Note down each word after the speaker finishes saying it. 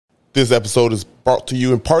This episode is brought to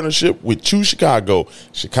you in partnership with Choose Chicago.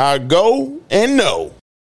 Chicago and no.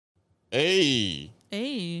 Hey.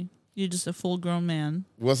 Hey, you're just a full-grown man.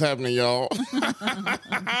 What's happening, y'all?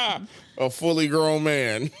 A fully grown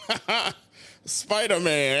man.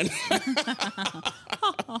 Spider-Man.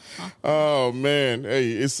 Oh, man.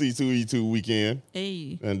 Hey, it's C2E2 weekend.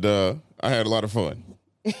 Hey. And I had a lot of fun.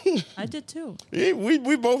 I did too. Yeah,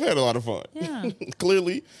 we both had a lot of fun. Yeah.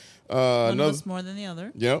 Clearly. One of us more than the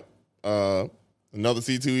other. Yep. Another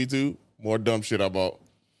C2E2. More dumb shit I bought.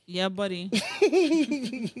 Yeah, buddy.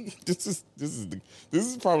 This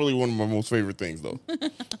is probably one of my most favorite things, though.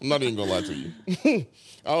 I'm not even gonna lie to you.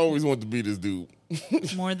 I always want to be this dude.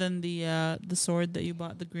 More than the sword that you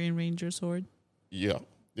bought, the Green Ranger sword. Yeah,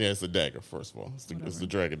 it's a dagger. First of all, it's the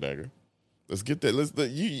dragon dagger. Let's get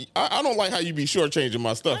that. I don't like how you be shortchanging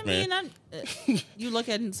my stuff, man. You look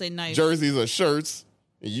at it and say knife. Jerseys or shirts,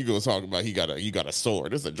 and you go talk about you got a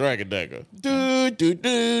sword. It's a dragon dagger. Don't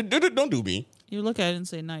do me. You look at it and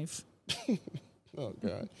say knife. Oh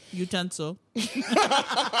God. Utensil.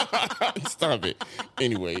 Stop it.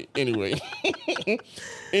 Anyway,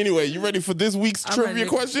 you ready for this week's trivia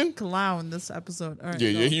question? Clown this episode. All right,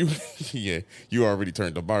 you already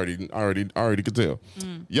turned up. I already could tell.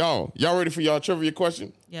 Y'all ready for y'all trivia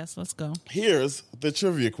question? Yes, let's go. Here's the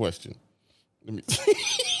trivia question. Let me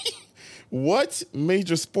What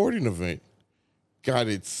major sporting event got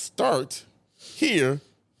its start here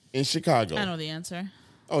in Chicago? I know the answer.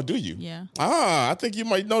 Oh, do you? Yeah. I think you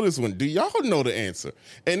might know this one. Do y'all know the answer?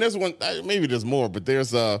 And there's one. Maybe there's more, but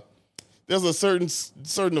there's a certain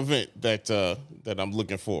event that I'm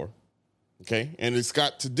looking for. Okay, and it's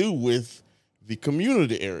got to do with the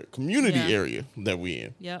community area that we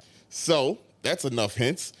in. Yep. So that's enough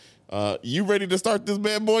hints. You ready to start this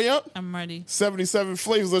bad boy up? I'm ready. 77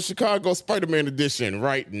 Flavors of Chicago Spider-Man edition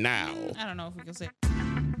right now. I don't know if we can say.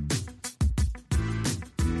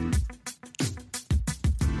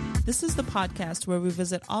 This is the podcast where we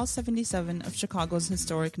visit all 77 of Chicago's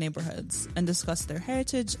historic neighborhoods and discuss their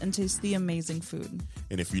heritage and taste the amazing food.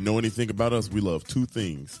 And if you know anything about us, we love two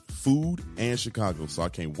things, food and Chicago, so I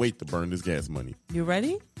can't wait to burn this gas money. You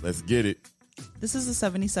ready? Let's get it. This is the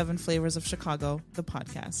 77 Flavors of Chicago, the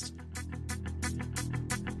podcast.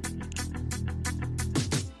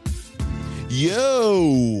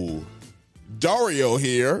 Yo! Dario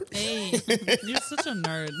here. Hey, you're such a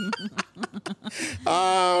nerd.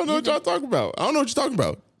 I don't know what y'all talking about. I don't know what you're talking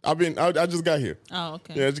about. I just got here. Oh,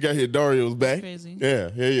 okay. Yeah, I just got here. Dario's back. Crazy. Yeah.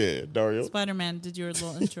 Dario. Spider-Man did your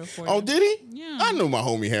little intro for you. Oh, did he? Yeah. I know my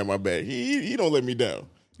homie had my back. He don't let me down.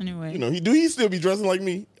 Anyway. You know, he still be dressing like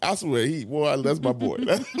me? I swear, that's my boy.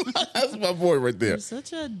 That's my boy right there. You're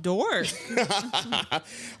such a dork.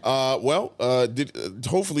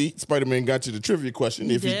 Hopefully Spider-Man got you the trivia question.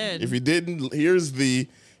 He did. If he didn't, here's the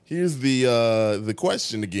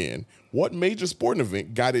question again. What major sporting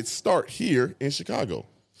event got its start here in Chicago?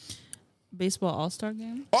 Baseball All-Star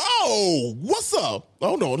Game? Oh, what's up?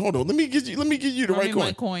 Hold on. Let me give you the right coin.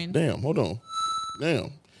 My coin. Damn, hold on.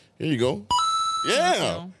 Damn. Here you go.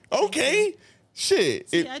 Yeah. Okay. Shit.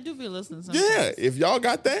 See, I do be listening sometimes. Yeah. If y'all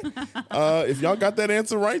got that,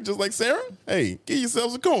 answer right, just like Sarah, hey, give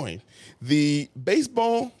yourselves a coin. The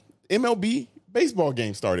MLB baseball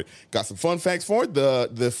game started. Got some fun facts for it.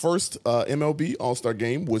 The first MLB All-Star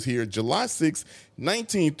game was here July 6,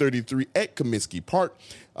 1933 at Comiskey Park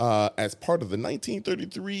as part of the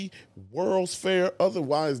 1933 World's Fair,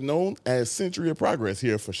 otherwise known as Century of Progress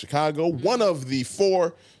here for Chicago, one of the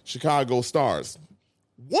 4 Chicago stars.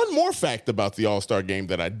 One more fact about the All-Star game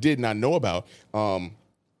that I did not know about. From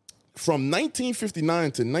 1959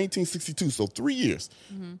 to 1962, so 3 years,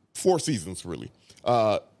 4 seasons really,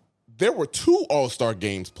 there were 2 All-Star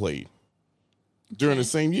games played during the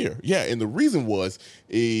same year. Yeah, and the reason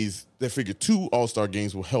is they figured 2 All-Star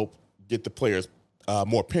games will help get the players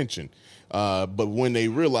more pension. But when they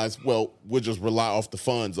realized, well, we'll just rely off the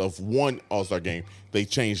funds of 1 All-Star game, they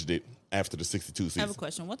changed it after the 62 season. I have a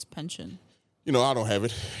question. What's pension? I don't have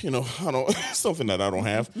it. I don't. Something that I don't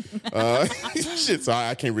have. Shit, so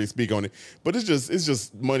I can't really speak on it. But it's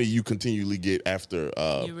just money you continually get after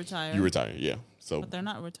you retire. You retire, yeah. So, but they're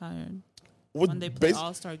not retired when they play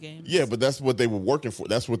All-Star games. Yeah, but that's what they were working for.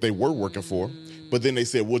 That's what they were working for. But then they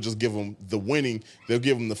said we'll just give them the winning. They'll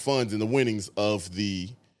give them the funds and the winnings of the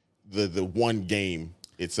one game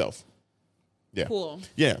itself. Yeah. Cool.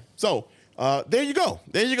 Yeah. So there you go.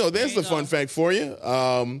 There's the fun fact for you.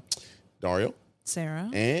 Dario.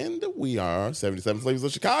 Sarah. And we are 77 Flavors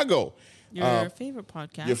of Chicago. Your favorite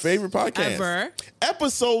podcast. Your favorite podcast. Ever.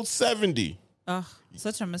 Episode 70. Ugh,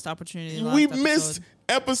 such a missed opportunity. We last missed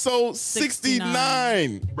episode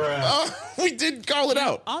 69. We didn't call it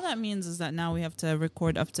out. All that means is that now we have to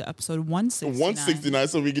record up to episode 169. 169,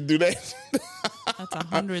 so we can do that. That's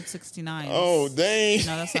 169. Oh, dang. No,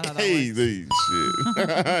 that's not how that Hey, works.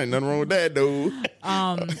 shit. Ain't nothing wrong with that, though.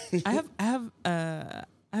 I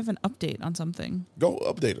have an update on something. Go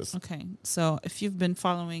update us. Okay, so if you've been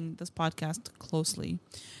following this podcast closely,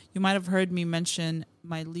 you might have heard me mention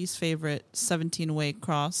my least favorite 17-way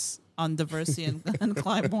cross on Diversey and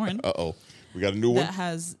Clybourne. Uh-oh. We got a new one? That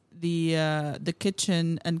has the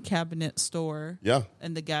kitchen and cabinet store Yeah.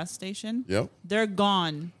 and the gas station. Yeah. They're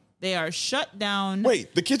gone. They are shut down.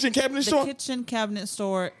 Wait, the kitchen cabinet the store? kitchen cabinet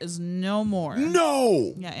store is no more.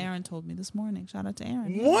 No. Yeah, Aaron told me this morning. Shout out to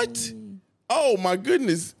Aaron. What? Yay. Oh, my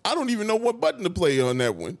goodness. I don't even know what button to play on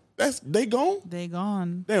that one. They gone? They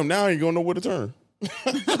gone. Damn, now I ain't gonna know where to turn.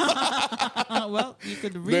 Well, you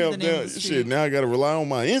could read the name of the street. Shit, now I gotta rely on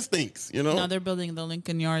my instincts, you know? No, they're building the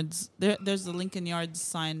Lincoln Yards. There's the Lincoln Yards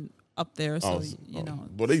sign up there, so you know.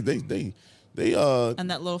 Well, they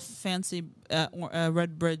And that little fancy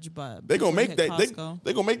red bridge, but they gonna make that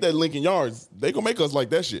they gonna make that Lincoln Yards. They gonna make us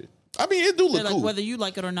like that shit. I mean, it do look like, cool. whether you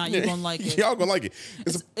like it or not, you're gonna like it. Y'all gonna like it.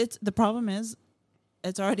 It's the problem is,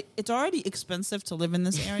 it's already expensive to live in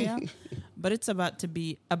this area, but it's about to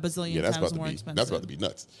be a bazillion times more expensive. That's about to be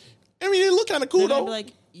nuts. I mean, it look kind of cool They're though. gonna be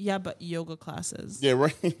like, yeah, but yoga classes. Yeah,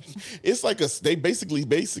 right. It's like they basically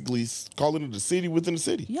calling it a city within a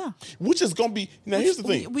city. Yeah. Which is gonna be now. Here's the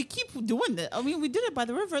thing. We keep doing that. I mean, we did it by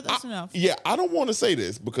the river. That's enough. Yeah, I don't want to say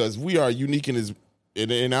this because we are unique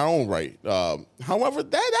in our own right. However,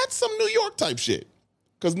 that's some New York type shit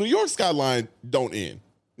because New York skyline don't end.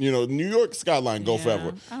 You know, New York skyline go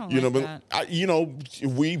forever. I don't you know, like but that.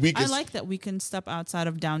 we can. I like that we can step outside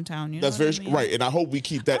of downtown. You know That's very what I mean? right, and I hope we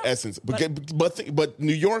keep that essence. But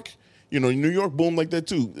New York, New York boom like that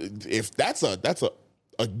too. If that's a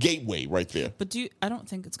gateway right there. But I don't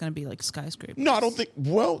think it's gonna be like skyscrapers. No, I don't think.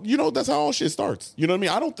 Well, that's how all shit starts. You know what I mean?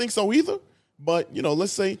 I don't think so either. But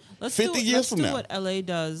let's say 50 years from now, let's do what LA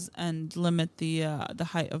does and limit the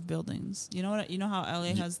height of buildings. You know how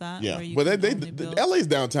LA has that. yeah. Where you But can they only build- LA's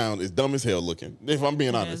downtown is dumb as hell looking. If I'm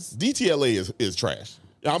being honest, DTLA is trash.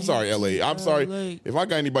 I'm sorry, LA. I'm sorry if I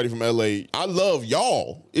got anybody from LA. I love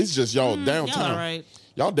y'all. It's just y'all downtown. Y'all all right.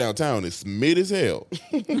 Y'all downtown is mid as hell.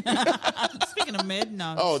 Speaking of mid,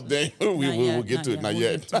 no. Oh damn, we'll get to it. Not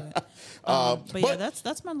yet. But yeah,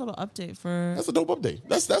 that's my little update for. That's a dope update.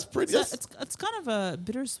 That's pretty. It's kind of a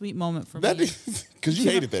bittersweet moment for That me. is because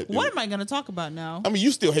you hated that. What am I going to talk about now? I mean,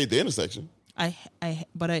 you still hate the intersection.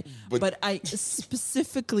 But I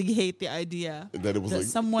specifically hate the idea that it was like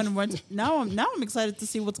someone went. Now I'm excited to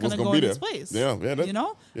see what's going to go be in there. its place. Yeah.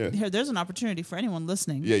 Here, there's an opportunity for anyone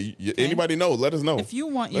listening. Yeah, okay? Anybody know? Let us know. If you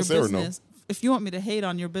want your business, if you want me to hate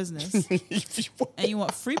on your business, and you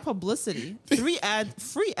want free publicity, free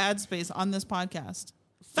ad space on this podcast.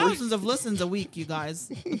 Thousands of listens a week, you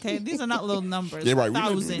guys. Okay, these are not little numbers. Yeah, right.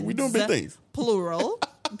 Thousands. We doing big things. Plural.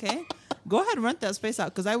 Okay. Go ahead and rent that space out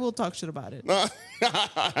because I will talk shit about it.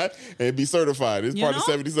 And be certified. It's part of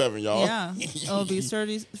 77, y'all. Yeah. It'll be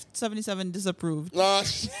 77 disapproved.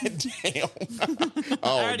 Shit, damn. I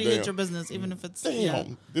already hate your business, even if it's. Damn. Yeah.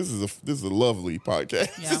 This is a lovely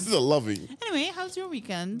podcast. Yeah. This is a lovely. Anyway, how's your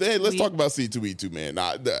weekend? Hey, let's talk about C2E2, man.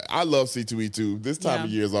 I love C2E2. This time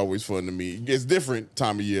of year is always fun to me. It's different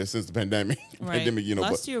time of year since the pandemic. Right.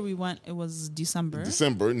 Last year we went. It was December.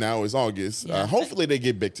 Now it's August. Yeah. Hopefully they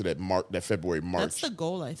get back to that February, March. That's the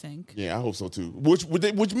goal, I think. Yeah, I hope so too.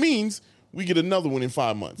 Which means we get another one in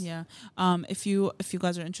 5 months. Yeah. If you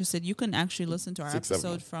guys are interested, you can actually listen to our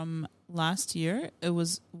episode from last year. It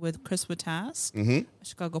was with Chris Watask,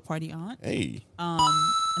 Chicago Party Aunt. Hey.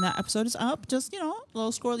 And that episode is up. Just, a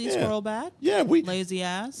little scroll back. Yeah, lazy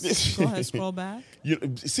ass. Go ahead, scroll back.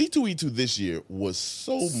 C2E2 this year was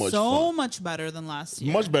so much better than last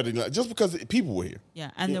year. Much better just because people were here.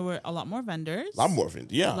 Yeah, and there were a lot more vendors. A lot more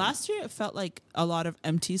vendors, yeah. Last year, it felt like a lot of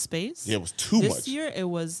empty space. Yeah, it was too much. This year, it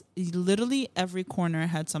was literally every corner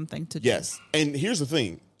had something to do. Yes, and here's the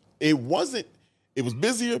thing. It was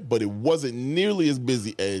busier, but it wasn't nearly as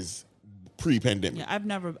busy as pre-pandemic. Yeah,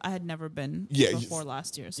 I had never been before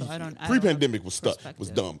last year, so I don't. Pre-pandemic was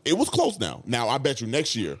dumb. It was close now. Now I bet you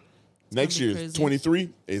next year, 23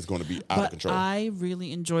 is going to be out of control. I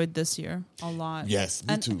really enjoyed this year a lot. Yes,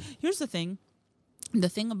 me too. Here's the thing. The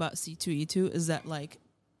thing about C2E2 is that, like,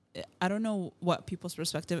 I don't know what people's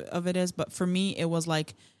perspective of it is, but for me, it was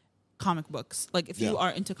like comic books. Like, if you are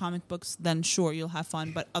into comic books, then sure, you'll have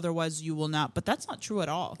fun, but otherwise you will not. But that's not true at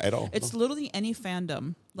all. It's literally any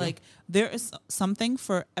fandom. Like, there is something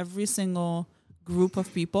for every single group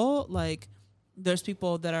of people. Like, there's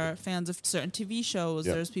people that are fans of certain TV shows.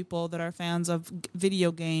 Yeah. There's people that are fans of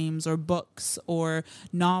video games or books or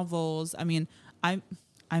novels. I mean, I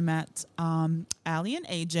met Allie and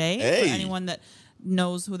AJ. Hey. For anyone that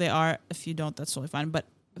knows who they are, if you don't, that's totally fine. But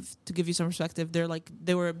to give you some perspective,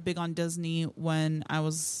 they were big on Disney when I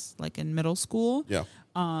was like in middle school. Yeah.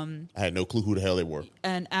 I had no clue who the hell they were.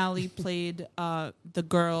 And Allie played the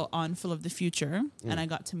girl on Phil of the Future, and I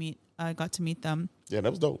got to meet them. Yeah, that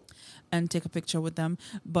was dope. And take a picture with them,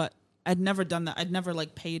 but I'd never done that. I'd never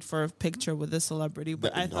like paid for a picture with a celebrity,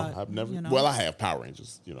 but I thought I've never. You know, well, I have Power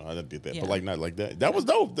Rangers. I did that, Yeah. but like not like that. That was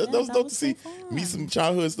dope. That was dope to see. so fun. Meet some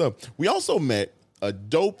childhood stuff. We also met a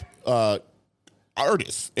dope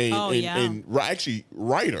artist and actually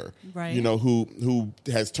writer. Right. Who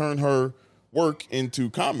has turned her work into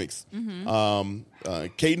comics.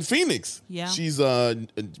 Kaden Phoenix. Yeah. She's her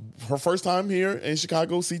first time here in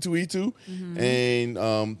Chicago, C2E2.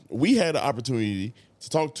 And we had an opportunity to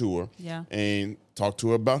talk to her. Yeah. And talk to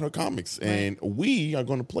her about her comics. Right. And we are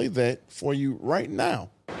going to play that for you right now.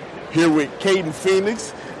 Here with Kaden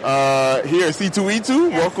Phoenix, here at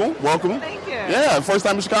C2E2. Yes. Welcome. Thank you. Yeah, first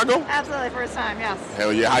time in Chicago? Absolutely, first time, yes.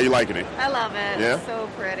 Hell yeah, how you liking it? I love it. Yeah? It's so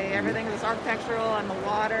pretty. Everything is architectural and the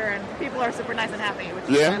water, and people are super nice and happy, which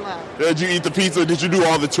Yeah? I love. Did you eat the pizza? Did you do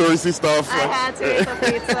all the touristy stuff? I had to eat the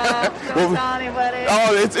pizza. Don't tell anybody.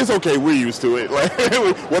 Oh, it's okay. We're used to it. Like,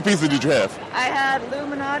 what pizza did you have? I had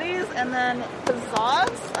Illuminati's and then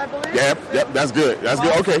Pizzazz, I believe. Yep, that's good. That's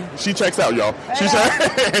good. Okay, she checks out, y'all. She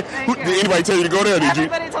Thank you. Did anybody tell you to go there? Or did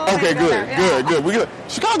Everybody you? told me Okay, to go good, there, yeah. good.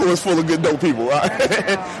 Chicago is full of good dope people. We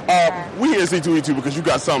here at C2E2 because you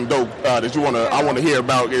got something dope that I want to hear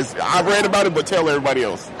about. I read about it, but tell everybody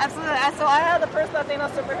else. Absolutely. So I had the first Latino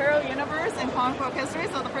superhero universe in comic book history,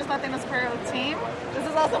 so the first Latino superhero team. This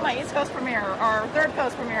is also my East Coast premiere, or third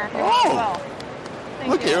coast premiere if you want as well.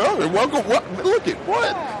 Thank Look you. at welcome. Look at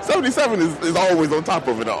what? Yeah. 77 is always on top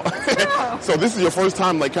of it all. Yeah. So this is your first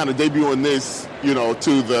time, like, kind of debuting this,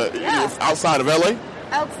 to the Yes. outside of LA.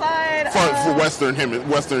 Outside For Western,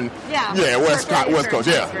 Yeah. West Coast,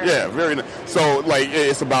 yeah, very nice. So, like,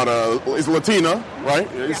 it's about it's Latina, right?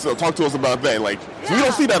 Yeah. So, talk to us about that. Like, so we Yeah.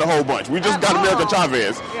 don't see that a whole bunch. We just At got America all.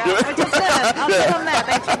 Chavez. Yeah, which is good. I'll give them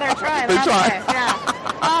that. They're trying. They That's try. okay. Yeah.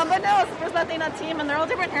 But no, it's the first Latina team, and they're all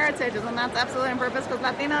different heritages, and that's absolutely on purpose because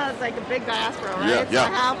Latina is like a big diaspora, right? Yeah.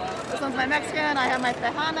 So I have, this one's my Mexican, I have my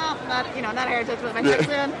Tejana, not heritage, but my Yeah.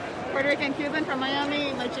 Texan, Puerto Rican, Cuban from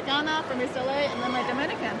Miami, my Chicana from East LA, and then my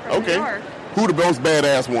Dominican from New York. Who the most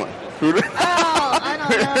badass one? Who Oh, I don't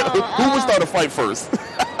know. Who would start a fight first?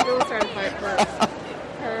 Who would start a fight first?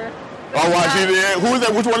 Her. Oh, wow, she did. Who is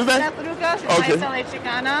that? Which one is that? Beth Ruca, she's Okay. my LA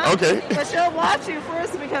Chicana. Okay. But she'll watch you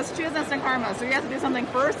first because she has instant karma. So you have to do something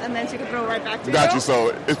first, and then she can throw right back to you. Got you.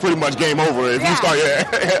 So it's pretty much game over if you Yeah. start.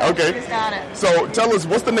 Yeah. Okay. She's got it. So tell us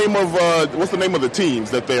what's the name of the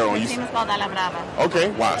teams that they're on? The You team is called A La Brava. Okay.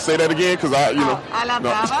 Wow. Say that again, because I, A La no.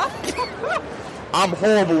 Brava. I'm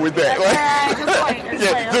horrible with that. Good point.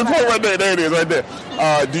 Yeah, good point right there. There it is, right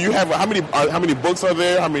there. Do you have how many books are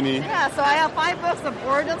there? How many? Yeah, so I have 5 books of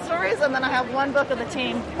origin stories, and then I have 1 book of the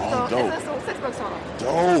team. Oh, so dope. it's 6 books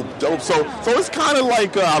total. Dope. So it's kind of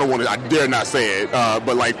like I dare not say it,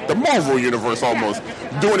 but like the Marvel universe almost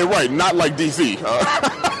doing it right, not like DC.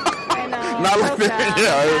 I know. Not So like that. sad.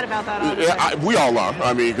 Yeah, I'm mad about that, honestly. we all are.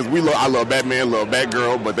 I mean, because I love Batman, love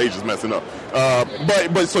Batgirl, but they just messing up.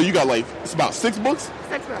 But so you got like it's about 6 books.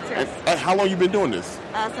 6 books, yes. And how long you been doing this?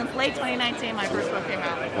 Since late 2019, my first book came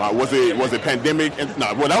out. Wow, was it pandemic?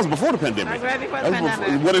 That was before the pandemic. That was right before the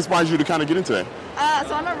pandemic. What inspired you to kind of get into that?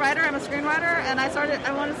 So I'm a writer, I'm a screenwriter, and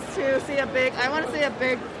I wanted to see a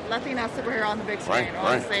big Latina superhero on the big screen, Right.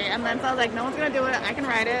 honestly. And then so I was like, no one's going to do it, I can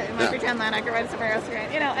write it. In my free time then I can write a superhero screen,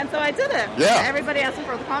 and so I did it. Yeah. Everybody asked me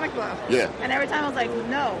for the comic book. Yeah. And every time I was like,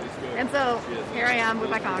 no. And so here I am with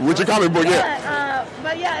my comic book. With your comic book, yeah.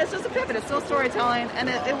 But yeah, it's just a pivot. It's still storytelling, and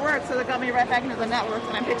it works, so they got me right back into the network,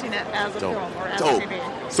 and I'm pitching it as a film or as a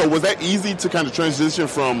TV. So was that easy to kind of transition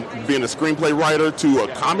from being a screenplay writer to a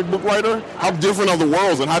comic book writer? How different are the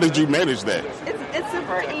worlds, and how did you manage that? It's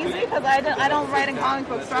super easy because I don't write in comic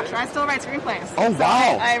book structure. I still write screenplays. Oh, So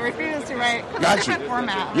wow. I refuse to write because Got it's a you. different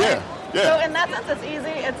format. Yeah, right? yeah. So in that sense, it's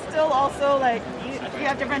easy. It's still also like you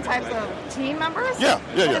have different types of team members. Yeah.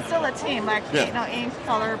 But it's still a team, like ink,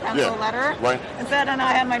 color, pencil, Yeah. letter. Right. Instead,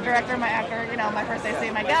 I have my director, my actor, my first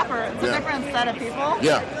AC, my gaffer. It's a different set of people.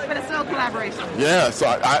 Yeah. But it's still collaboration. Yeah, so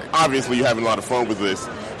I obviously you're having a lot of fun with this.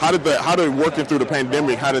 How did working through the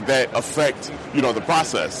pandemic, how did that affect, the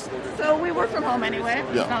process? So we work from home anyway.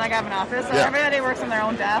 Yeah. It's not like I have an office. So Yeah. everybody works on their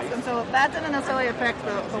own desk. And so that didn't necessarily affect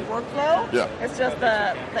the workflow. Yeah. It's just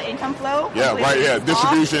the income flow. Yeah, right. completely Yeah, off.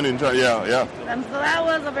 distribution and yeah. And so that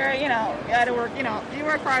was a very, you had to work, you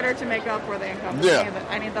work harder to make up for the income. Yeah.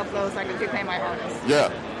 I need the flow so I can keep paying my artists. Yeah.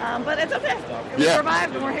 But it's okay. We Yeah.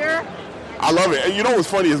 survived and we're here. I love it. And you know what's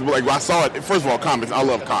funny is like I saw it. First of all, comics. I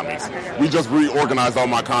love comics. We just reorganized all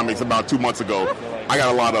my comics about 2 months ago. I got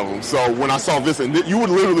a lot of them. So when I saw this, and you were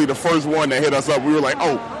literally the first one that hit us up. We were like,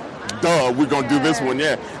 oh, duh, we're gonna do this one.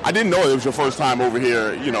 Yeah. I didn't know it was your first time over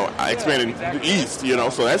here. Expanding east.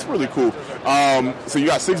 So that's really cool. So you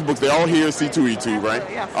got 6 books. They're all here at C2E2, right?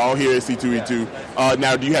 Yes. All here at C2E2.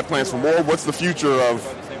 Now, do you have plans for more? What's the future of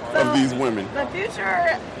these women? The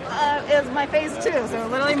future is my phase 2, so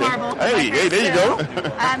literally Marvel. Hey, My phase there you 2. go.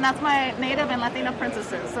 And that's my native and Latino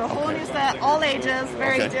princesses. So a whole new set, all ages,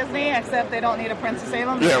 very Okay. Disney, except they don't need a prince to save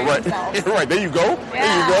them. Yeah, right. Themselves. Right, there you go. Yeah,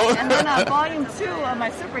 There you go. and then volume 2 of my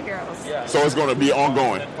superheroes. So it's going to be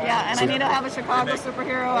ongoing. Yeah, and I need to have a Chicago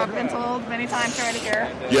superhero. I've been told many times already here.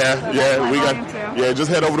 Yeah, So that's yeah, my we got. volume 2. Yeah,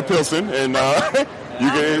 just head over to Pilsen and you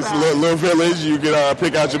can. It's a little village. You can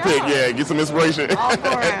pick out your pick. Yeah, get some inspiration. All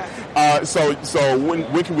for it. So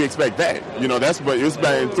when can we expect that? But it's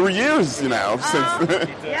been 3 years now since.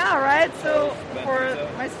 Yeah, right. So for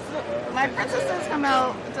my princesses come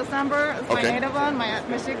out December. It's my Okay. native one, my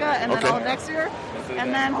Mashika, and then Okay. all next year.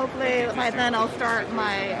 And then hopefully by then I'll start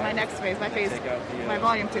my next phase, my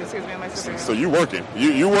volume 2, excuse me, my superhero. So you working?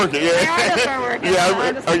 You working? Yeah. I just start working. Yeah,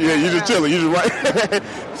 I just yeah. You just start chilling. You just right.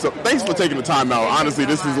 So thanks for taking the time out. Honestly,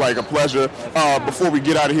 this is like a pleasure. Before we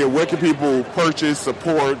get out of here, where can people purchase,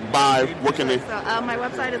 support, buy? What can they? So my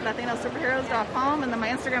website is latinosuperheroes.com, and then my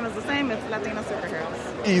Instagram is the same. It's Latino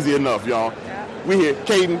Superheroes. Easy enough, y'all. Yeah. We here,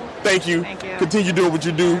 Caden. Thank you. Thank you. Continue doing what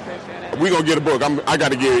you do. I appreciate it. We gonna get a book. I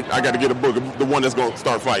gotta get a book. The one that's gonna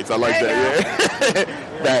start fights. I like There that.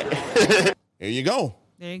 Yeah. That. There you go.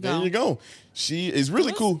 There you go. There you go. She is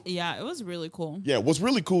really cool. Yeah, it was really cool. Yeah, what's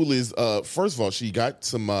really cool is, first of all, she got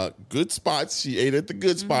some good spots. She ate at the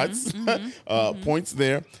good spots. Points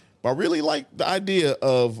there. But I really like the idea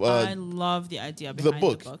of I love the idea the behind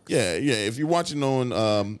book. the books. Yeah. If you're watching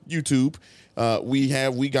on YouTube,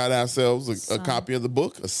 we got ourselves a copy of the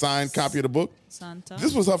book, a signed copy of the book. Santa.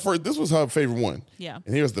 This was her favorite one. Yeah.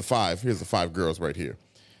 And here's the 5. Here's the 5 girls right here.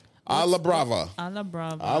 Alla Brava. Alla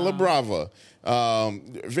Brava. Alla Brava.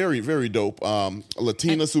 Very, very dope.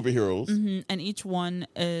 Latina superheroes. And each one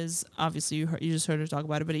is obviously you just heard her talk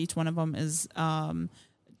about it, but each one of them is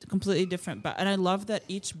completely different. And I love that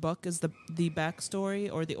each book is the backstory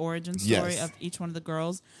or the origin story Yes. of each one of the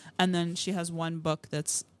girls, and then she has one book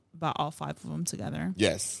that's about all 5 of them together.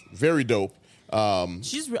 Yes. Very dope.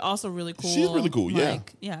 She's also really cool. She's really cool, yeah.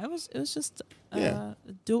 It was just Yeah.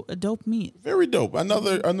 a dope meet. Very dope.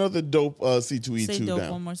 Another dope C2E2 Say dope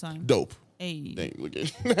down. one more time. Dope. Hey. Dang, look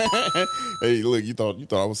at Hey, look, you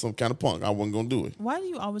thought I was some kind of punk. I wasn't gonna do it. Why do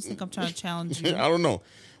you always think I'm trying to challenge you? I don't know.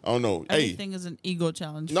 Hey. Everything is an ego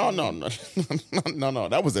challenge. No. for you. No.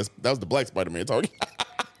 That was the Black Spider-Man talking.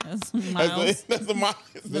 That's Miles. That's the Miles.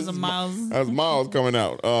 There's a Miles. That's Miles coming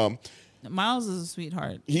out. Miles is a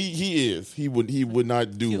sweetheart. He is. He would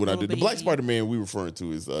not do Cute what I little did. The Black baby. Spider-Man we referring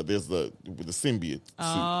to is there's the symbiote suit. Oh,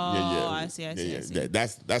 I see.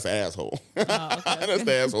 That's an asshole. Okay. That's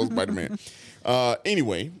the asshole Spider-Man.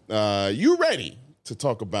 Anyway, you ready to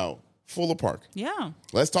talk about Fuller Park? Yeah.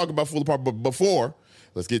 Let's talk about Fuller Park, but before,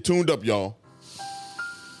 let's get tuned up, y'all.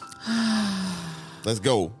 Let's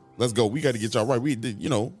go. We got to get y'all right. We did,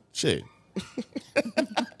 shit.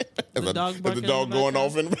 The dog As the barking dog in the going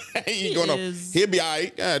off background. and he He going off. is. He'll be all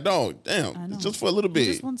right. Yeah, dog. I know. Damn. It's just for a little He bit.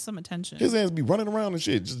 just wants some attention. His hands be running around and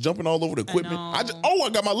shit, just jumping all over the equipment. know. I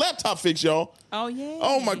got my laptop fixed, y'all. Oh, yeah.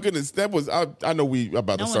 Oh my goodness, that was. I know we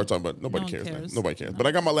about to No start one- talking about. Nobody no one cares, man. cares. Nobody cares. But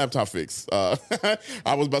I got my laptop fixed. I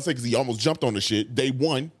was about to say because he almost jumped on the shit day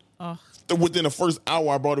one. Oh. Within the first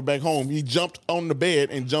hour, I brought it back home. He jumped on the bed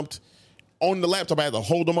and jumped on the laptop. I had to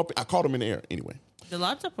hold him up. I caught him in the air. Anyway, The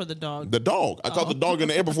laptop or the dog? the dog. I caught the dog in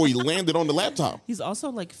the air before he landed on the laptop. He's also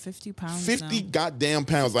like 50 pounds 50 now. goddamn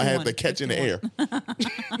pounds I had to 51, catch in the air.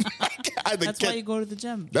 I had to That's catch- why you go to the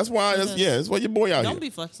gym. That's why. That's why your boy out Don't here. be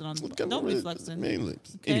flexing on. Look at Don't me. be flexing. Man, look.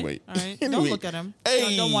 Okay? Anyway. All right. Anyway. Don't look at him.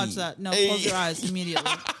 Hey. Don't watch that. No, Hey. close your eyes immediately.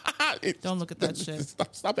 Don't look at that shit.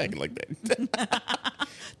 Stop acting like that.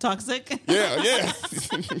 Toxic. Yeah.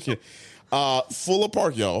 Fuller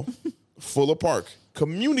Park, y'all. Fuller Park.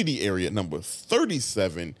 Community area number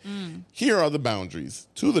 37. Here are the boundaries.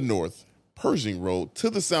 To the north, Pershing Road. To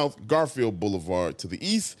the south, Garfield Boulevard. To the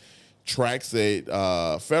east, tracks at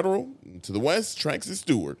Federal. To the west, tracks at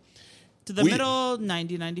Stewart. To the middle,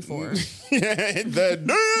 90, 94. The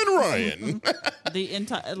Dan Ryan. The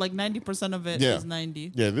entire, like 90% of it is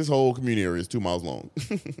 90. Yeah, this whole community area is 2 miles long.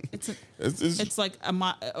 It's like a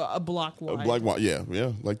block wide. A block wide,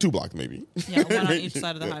 yeah, like 2 blocks maybe. Yeah, one on each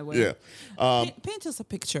side of the highway. Yeah. Paint us a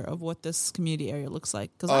picture of what this community area looks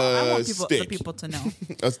like, because I want the people to know.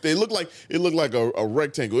 It looked like a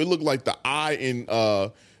rectangle. It looked like the eye in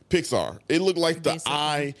Pixar. It looked like the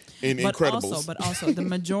eye in Incredibles. But also, the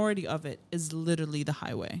majority of it is literally the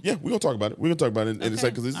highway. Yeah, we're gonna talk about it. We're gonna talk about it in a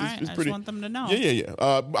second because it's I pretty. just want them to know. Yeah.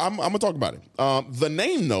 I'm gonna talk about it. The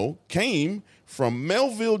name though came from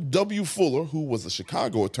Melville W. Fuller, who was a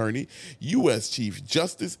Chicago attorney, U.S. Chief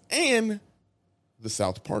Justice, and the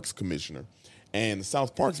South Parks Commissioner. And the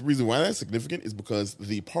South Parks, the reason why that's significant is because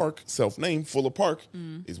the park, self-named Fuller Park,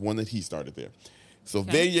 is one that he started there. So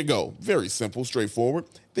there you go. Very simple, straightforward.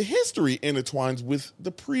 The history intertwines with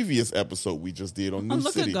the previous episode we just did on New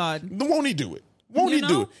Look City. at God. Won't he do it? Won't he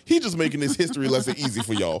do it? He just making this history lesson easy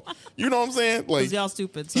for y'all. You know what I'm saying? Like, because y'all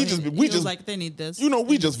stupid. So we just like, they need this. You know,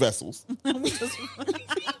 we just vessels.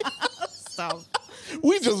 Stop.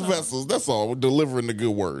 We just vessels. That's all. We're delivering the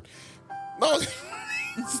good word. No.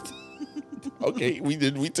 Okay,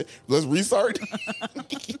 let's restart.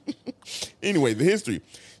 Anyway, the history.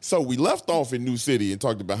 So we left off in New City and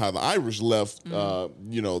talked about how the Irish left,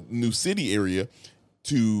 New City area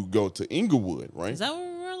to go to Inglewood, right? Is that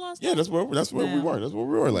where we were last time? Yeah, that's where we were. That's where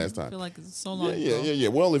we were last time. I feel like it's so long ago. Yeah.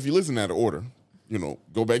 Well, if you listen out of order,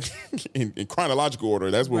 go back in chronological order.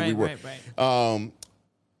 That's where we were. Right.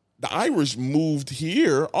 The Irish moved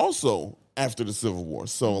here also after the Civil War.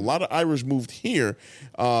 So a lot of Irish moved here.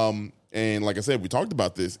 And like I said, we talked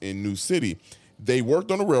about this in New City. They worked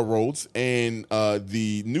on the railroads, and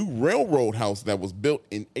the new railroad house that was built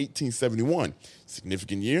in 1871,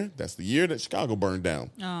 significant year. That's the year that Chicago burned down.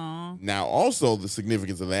 Aww. Now, also the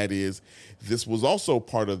significance of that is this was also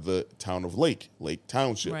part of the town of Lake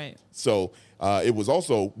Township. Right. So it was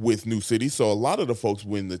also with New City. So a lot of the folks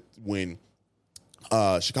when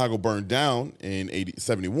Chicago burned down in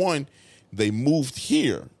 1871, they moved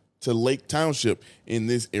here to Lake Township in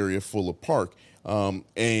this area, Fuller Park,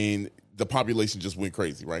 and the population just went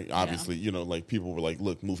crazy, right? Obviously, like people were like,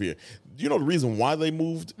 look, move here. You know the reason why they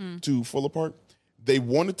moved to Fuller Park? They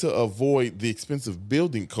wanted to avoid the expensive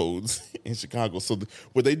building codes in Chicago. So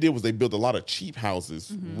what they did was they built a lot of cheap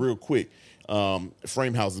houses real quick,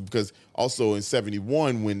 frame houses, because also in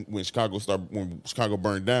 71, when Chicago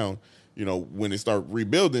burned down, when they started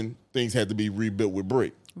rebuilding, things had to be rebuilt with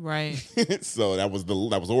brick. Right. So that was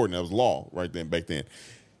ordinance, that was law right then, back then.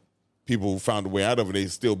 People found a way out of it. They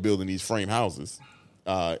still building these frame houses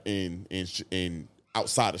in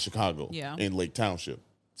outside of Chicago, in Lake Township.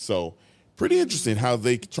 So pretty interesting how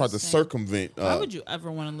they tried to circumvent. Why would you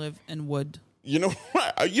ever want to live in wood?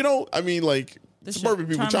 I mean, like suburban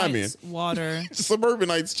people chime in. Water.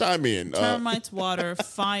 Suburbanites chime in. Termites, water,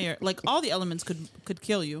 fire. Like all the elements could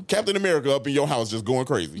kill you. Captain America up in your house just going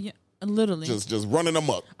crazy. Yeah. Literally, just running them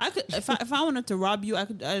up. I could, if I wanted to rob you, I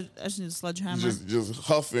just need a sledgehammer. Just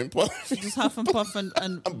huff and puff. Just huff and puff and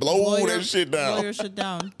blow that shit down. Blow your shit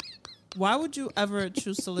down. Why would you ever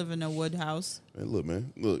choose to live in a wood house? Hey, look,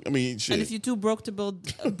 man. Look, I mean, shit. And if you're too broke to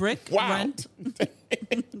build a brick, rent,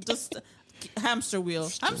 just hamster wheel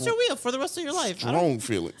for the rest of your life. Strong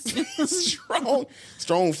feelings.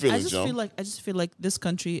 strong feelings, Joe. I just feel like this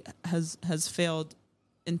country has failed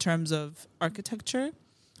in terms of architecture.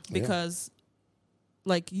 Because,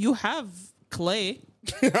 like, you have clay.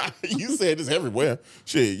 You said it's everywhere.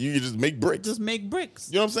 Shit, you can just make bricks. Just make bricks.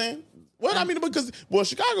 You know what I'm saying? Well, I mean, because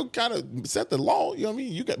Chicago kind of set the law. You know what I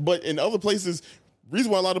mean? But in other places,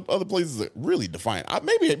 reason why a lot of other places are really defiant.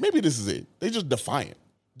 Maybe this is it. They just defiant.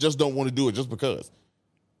 Just don't want to do it just because.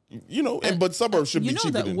 But suburbs should be cheaper.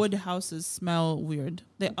 You know that wood houses smell weird.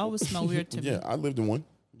 They always smell weird to me. Yeah, I lived in one.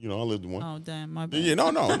 Oh damn, my bad. Yeah,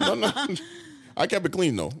 no. I kept it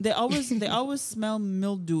clean though. They always smell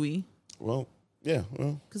mildewy. Well, yeah,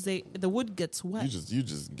 because the wood gets wet.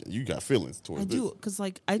 You got feelings towards this. I do, because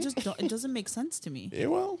like I just don't. It doesn't make sense to me. Yeah,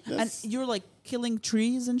 well, and you're like killing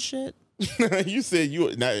trees and shit. You said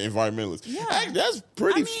you're not environmentalist. Yeah, that's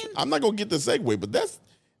pretty. I'm not gonna get the segue, but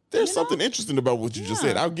there's something interesting about what you just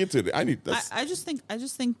said. I'll get to it. I just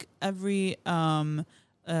think every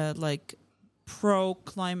like pro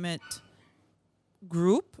climate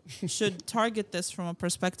group should target this from a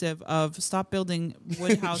perspective of stop building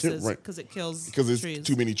wood houses because it kills it's trees.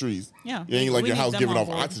 Too many trees. Yeah, it ain't like your house giving off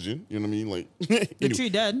oxygen. You know what I mean? Like the tree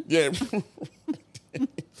dead. Yeah.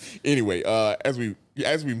 Anyway, as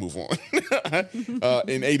we move on,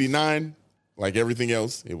 in '89, Like everything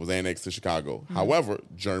else, it was annexed to Chicago. However,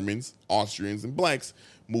 Germans, Austrians, and blacks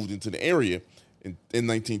moved into the area. In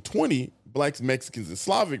 1920, blacks, Mexicans, and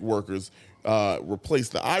Slavic workers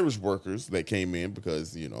replaced the Irish workers that came in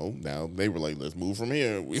because, now they were like, let's move from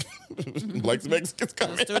here. Blacks and Mexicans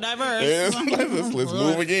come Let's in. do diverse. Yeah, let's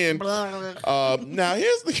move again. Now,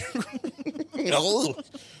 here's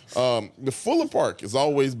the Fuller Park has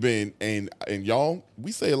always been, and y'all,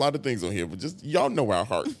 we say a lot of things on here, but just y'all know our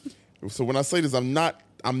heart. So when I say this, I'm not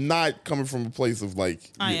coming from a place of like.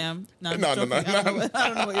 I am. No. No. I don't know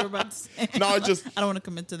what you're about to say. No, I just. I don't want to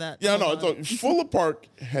commit to that. Yeah, no. So Fuller Park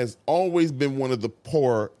has always been one of the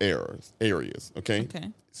poorer areas. Okay. Okay.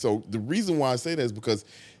 So the reason why I say that is because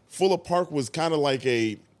Fuller Park was kind of like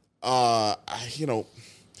it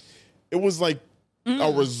was like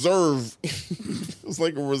a reserve. It was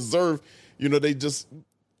like a reserve. They just.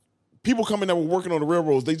 People coming that were working on the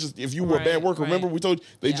railroads, they just, if you were a bad worker, remember we told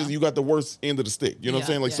you, you got the worst end of the stick. You know what I'm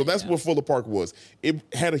saying? Like, so that's what Fuller Park was. It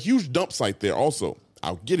had a huge dump site there also.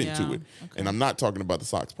 I'll get into it. Okay. And I'm not talking about the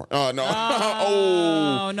Sox part. No.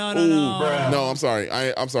 No. No, I'm sorry.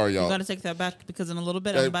 I'm sorry, y'all. I'm going to take that back because in a little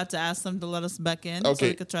bit, I'm about to ask them to let us back in so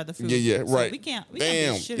we could try the food. Yeah, so right. We can't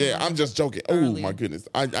Damn. be I'm just joking. early. Oh, my goodness.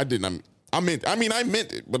 I didn't. I meant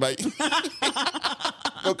it, but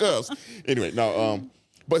no cuffs. Anyway, no,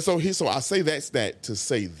 but so I say that stat to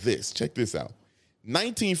say this. Check this out.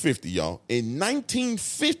 1950, y'all. In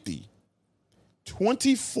 1950,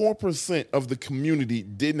 24% of the community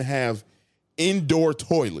didn't have indoor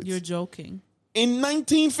toilets. You're joking. In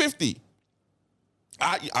 1950.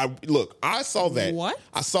 I look, I saw that. What?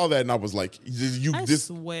 I saw that and I was like, this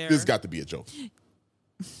got to be a joke.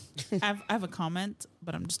 I have a comment,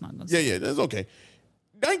 but I'm just not going to say Yeah, that's okay.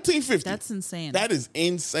 1950. That's insane. That is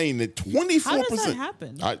insane. That 24%. How does that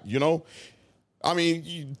happen?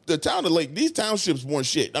 The town of Lake, these townships weren't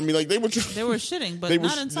shit. I mean, like they were shitting, but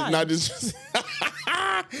not inside. Not just.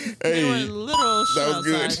 They were literal shit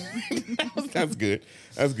that was outside. good.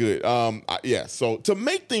 That's good. That's good. So to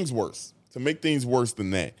make things worse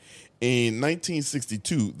than that, in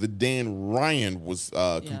 1962, the Dan Ryan was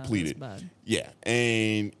completed. That's bad. Yeah,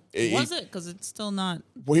 and was it? Because it's still not.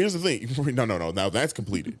 Well, here's the thing. No. Now that's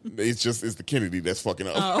completed. It's the Kennedy that's fucking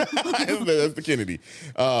up. Oh. That's the Kennedy.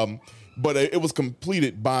 But it was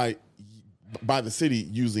completed by the city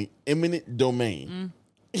using eminent domain.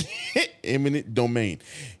 Eminent domain.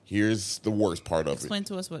 Here's the worst part of Explain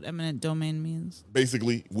to us what eminent domain means.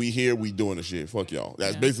 Basically, we doing the shit. Fuck y'all.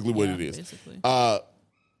 That's basically what it is. Basically.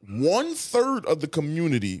 1/3 of the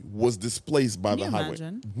community was displaced by the highway.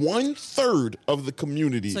 Imagine? 1/3 of the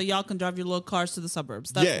community. So y'all can drive your little cars to the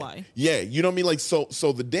suburbs. That's why. Yeah, you know what I mean? Like so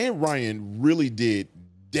the Dan Ryan really did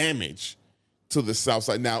damage to the south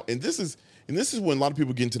side. Now, and this is when a lot of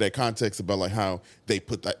people get into that context about like how they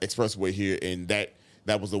put that expressway here and that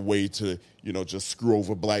was a way to, just screw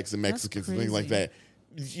over blacks and Mexicans and things like that.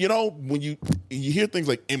 When you hear things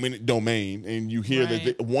like eminent domain and you hear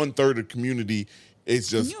that 1/3 of the community is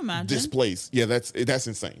just displaced. Yeah, that's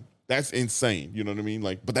insane. That's insane. You know what I mean?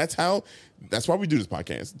 Like, but that's why we do this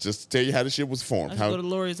podcast. Just to tell you how the shit was formed. I just go to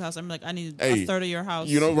Lori's house. I'm like, I need a third of your house.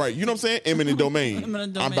 Right. You know what I'm saying? Eminent domain.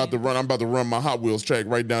 Eminent domain. I'm about to run my Hot Wheels track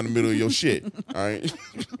right down the middle of your shit. All right.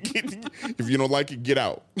 If you don't like it, get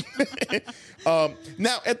out.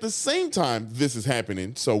 Now, at the same time this is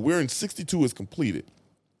happening, so we're in 62 is completed.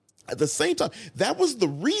 At the same time, that was the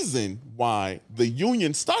reason why the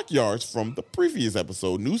Union Stockyards from the previous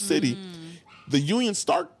episode, New City, the Union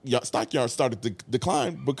Stockyards started to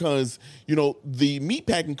decline because, the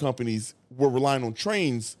meatpacking companies were relying on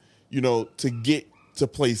trains, to get to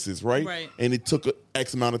places, right? Right. And it took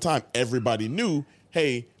X amount of time. Everybody knew,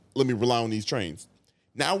 hey, let me rely on these trains.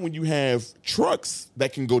 Now, when you have trucks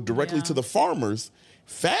that can go directly to the farmers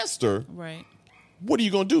faster, right? What are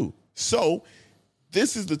you going to do? So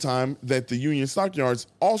this is the time that the Union Stockyards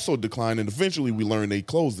also declined, and eventually we learned they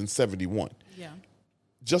closed in 71. Yeah.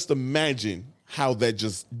 Just imagine how that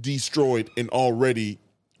just destroyed an already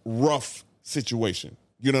rough situation.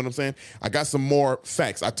 You know what I'm saying? I got some more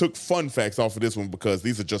facts. I took fun facts off of this one because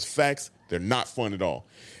these are just facts. They're not fun at all.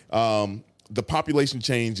 The population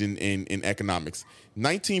change in economics.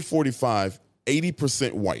 1945,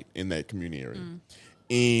 80% white in that community area.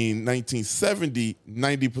 In 1970,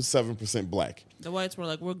 97% black. The whites were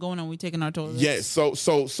like, we're going and we taking our toilets. Yeah,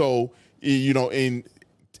 so in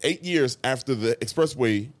 8 years after the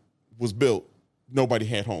expressway was built, nobody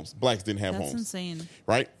had homes. Blacks didn't have homes. That's insane.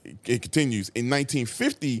 Right? It continues. In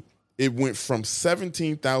 1950, it went from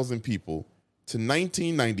 17,000 people to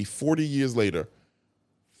 1990, 40 years later,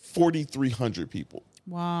 4,300 people.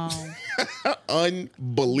 Wow.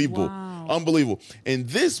 Unbelievable. Wow. Unbelievable. And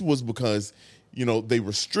this was because, they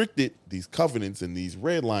restricted these covenants and these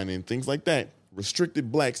redlining and things like that,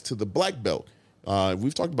 restricted blacks to the black belt.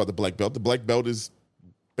 We've talked about the black belt. The black belt is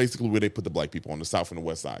basically where they put the black people on the south and the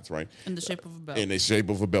west sides, right? In the shape of a belt. In the shape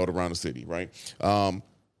of a belt around the city, right?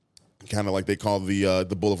 Kind of like they call the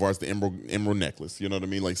boulevards the emerald necklace. You know what I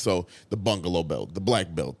mean? Like, so the bungalow belt, the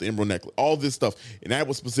black belt, the emerald necklace, all this stuff. And that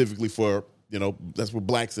was specifically for, that's where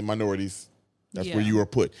blacks and minorities, that's where you were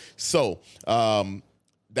put. So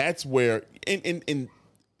that's where, and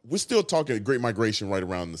we're still talking Great Migration right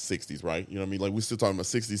around the 60s, right? You know what I mean? Like, we're still talking about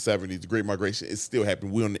 60s, 70s. The Great Migration is still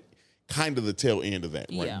happening. We're on kind of the tail end of that,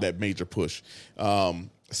 right? Yeah. That major push.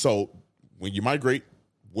 So when you migrate,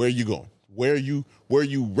 where are you going? Where are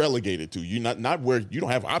you relegated to? You not where you don't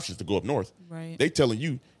have options to go up north. Right. They telling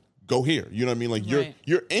you go here. You know what I mean? Like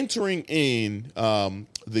you're entering in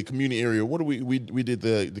the community area. What do we did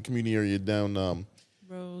the community area down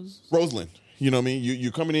Roseland. You know what I mean?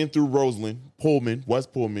 You're coming in through Roseland, Pullman,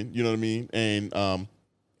 West Pullman. You know what I mean? And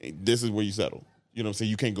this is where you settle. You know what I'm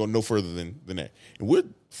saying? You can't go no further than that.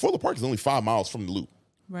 And Fuller Park is only 5 miles from the loop.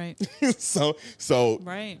 Right. so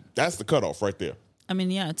right. That's the cutoff right there. I mean,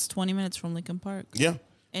 yeah, it's 20 minutes from Lincoln Park. Yeah.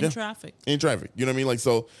 In traffic. In traffic. You know what I mean? Like,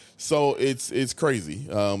 so it's crazy.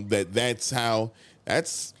 That's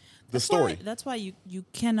the story. That's why you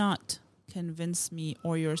cannot convince me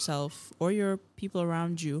or yourself or your people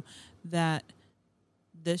around you that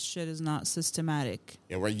this shit is not systematic.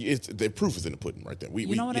 Yeah, right. The proof is in the pudding right there.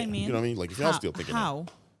 You know what I mean? You know what I mean? Like, if y'all still thinking how?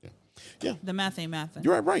 That. Yeah. The math ain't math.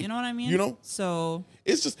 You're right. You know what I mean? So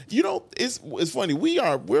it's just, it's funny.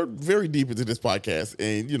 We're very deep into this podcast,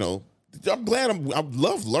 and I'm glad I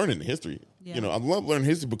love learning the history. Yeah. I love learning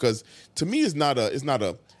history because to me it's not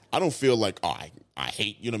a I don't feel like I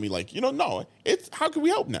hate, you know what I mean? Like, no, it's how can we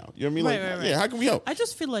help now? You know what I mean? Right. Yeah, how can we help? I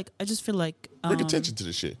just feel like bring attention to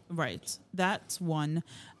this shit. Right. That's one.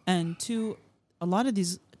 And two, a lot of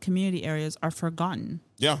these community areas are forgotten.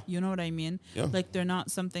 Yeah. You know what I mean? Yeah. Like, they're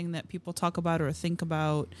not something that people talk about or think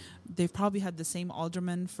about. They've probably had the same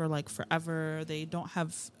alderman for like forever. They don't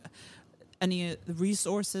have any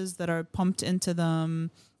resources that are pumped into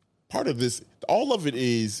them. Part of this, all of it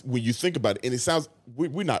is when you think about it, and it sounds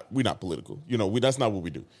we're not political. That's not what we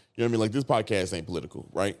do. You know what I mean? Like, this podcast ain't political,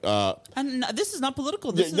 right? And this is not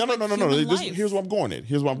political. This is no. life. Here's where I'm going at.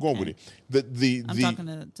 Here's where I'm going with it. I'm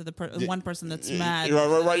talking to the one person that's mad.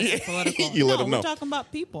 Right. Yeah. Political. You let them know. We're talking about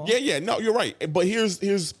people. Yeah. No, you're right. But here's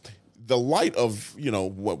the light of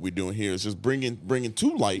what we're doing here is just bringing to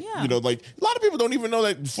light. Yeah. Like, a lot of people don't even know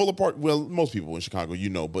that Fuller Park. Well, most people in Chicago,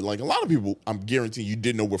 but like a lot of people, I'm guaranteeing you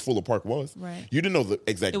didn't know where Fuller Park was. Right. You didn't know the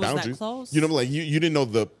exact boundaries. That close. You know, like you didn't know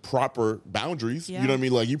the proper boundaries. Yeah. You know what I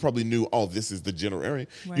mean? Like, you probably knew, this is the general area.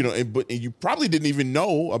 Right. And you probably didn't even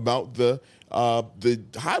know about the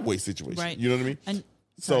highway situation. Right. You know what I mean? And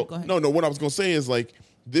sorry, go ahead. No. What I was gonna say is, like,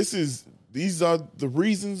 these are the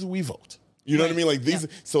reasons we vote. You know what I mean? Like, these,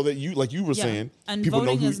 so that you, like you were saying, and people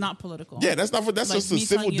voting know is not political. Yeah, that's not. That's like, just a me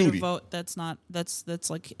civil telling you duty. to vote, that's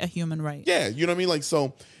like a human right. Yeah, you know what I mean? Like,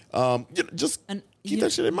 so, just keep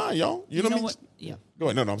that shit in mind, y'all. You know what I mean? Yeah. Go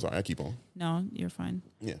ahead. No, I'm sorry. I keep on. No, you're fine.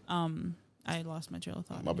 Yeah. I lost my trail of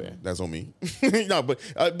thought. My bad. That's on me. No, but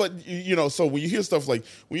so when you hear stuff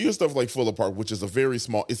like Fuller Park, which is a very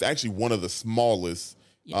small, it's actually one of the smallest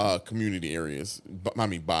community areas. But I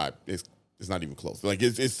mean, it's not even close. Like,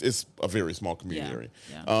 it's a very small community area.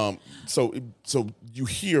 Yeah. So you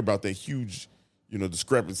hear about that huge,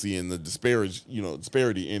 discrepancy and the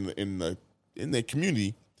disparity in the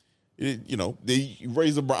community. They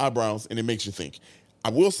raise the eyebrows and it makes you think. I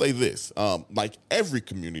will say this, like every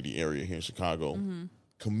community area here in Chicago,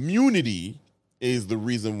 community is the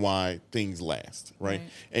reason why things last, right?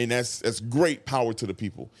 And that's great power to the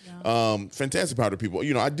people. Yeah. Fantastic power to people.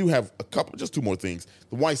 I do have just two more things.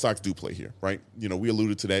 The White Sox do play here, right? We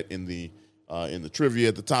alluded to that in the trivia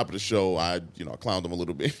at the top of the show. I clowned them a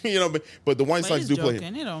little bit, but the White Sox do play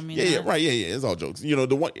here. It don't mean that. Right, it's all jokes.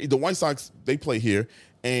 The White Sox, they play here,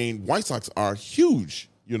 and White Sox are huge.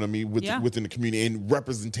 You know what I mean? Within the community and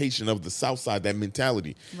representation of the South Side, that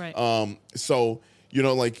mentality. Right. So,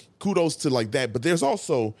 like, kudos to like that. But there's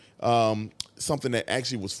also something that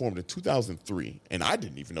actually was formed in 2003, and I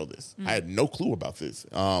didn't even know this. I had no clue about this.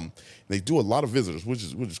 They do a lot of visitors, which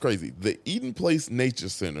is crazy. The Eden Place Nature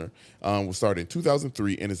Center was started in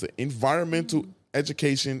 2003, and it's an environmental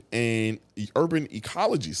education and urban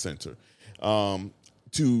ecology center. And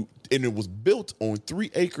it was built on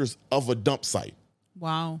 3 acres of a dump site.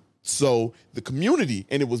 Wow. So the community,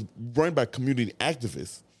 and it was run by community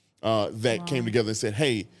activists that came together and said,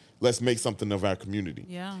 hey, let's make something of our community.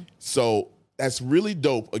 Yeah. So that's really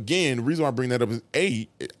dope. Again, the reason why I bring that up is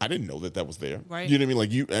I didn't know that was there. Right. You know what I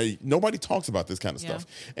mean? Like nobody talks about this kind of Yeah. stuff.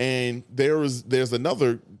 And there's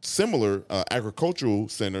another similar agricultural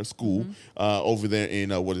center school over there in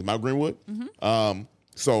Mount Greenwood.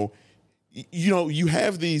 So you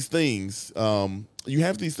have these things. You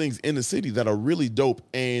have these things in the city that are really dope,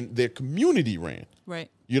 and they're community ran.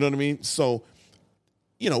 Right. You know what I mean? So,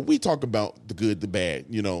 we talk about the good, the bad,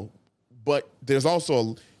 but there's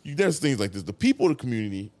also there's things like this. The people of the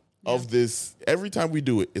community of this, every time we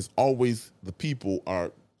do it, it's always the people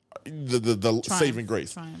are the saving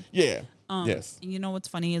grace. Triumph. Yeah. Yes. You know what's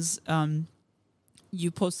funny is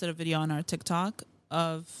you posted a video on our TikTok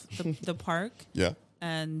of the park Yeah.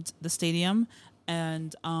 and the stadium,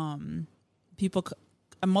 and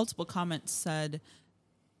multiple comments said,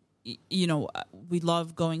 we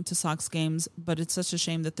love going to Sox games, but it's such a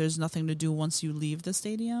shame that there's nothing to do once you leave the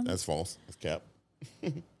stadium. That's false. That's cap.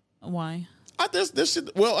 Why? There's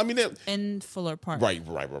shit. Well, I mean, In Fuller Park. right.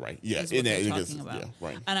 Yeah. Is what they're talking about. Yeah.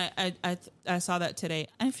 Right. And I saw that today.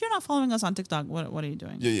 And if you're not following us on TikTok, what are you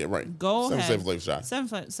doing? Yeah. Right. Go ahead. 7 Flavors Shy.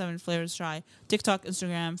 Seven Flavors Shy. TikTok,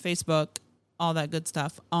 Instagram, Facebook, all that good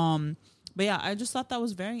stuff. But yeah, I just thought that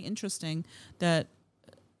was very interesting that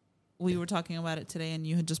we were talking about it today, and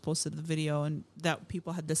you had just posted the video, and that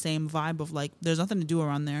people had the same vibe of like, there's nothing to do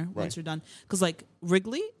around there once you're done. Because like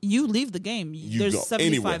Wrigley, you leave the game, there's go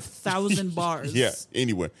 75,000 bars. Yeah,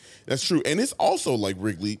 anywhere. That's true. And it's also like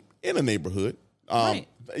Wrigley in a neighborhood. Right.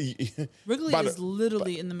 Wrigley by is the-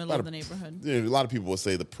 literally in the middle of the neighborhood. Yeah, a lot of people will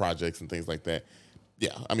say the projects and things like that.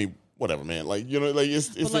 Yeah, I mean, whatever, man. Like, it's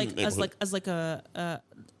But in the like neighborhood. as like a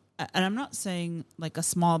and I'm not saying like a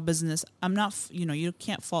small business. I'm not, you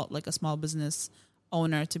can't fault like a small business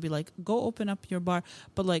owner to be like, go open up your bar.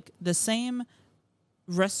 But like the same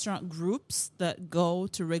restaurant groups that go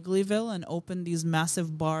to Wrigleyville and open these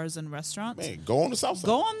massive bars and restaurants, Man, go on the south side.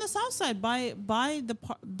 go on the south side by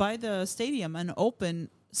the stadium and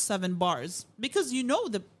open 7 bars, because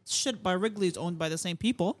the shit by Wrigley is owned by the same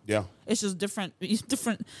people. Yeah. It's just different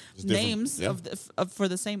names yeah. of for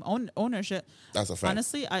the same ownership. That's a fact.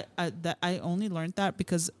 Honestly, I only learned that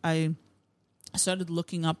because I started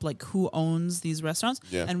looking up like who owns these restaurants,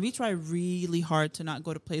 Yeah. and we try really hard to not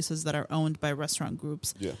go to places that are owned by restaurant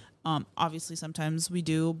groups. Yeah. Obviously sometimes we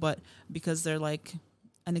do, but because they're like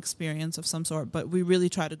an experience of some sort. But we really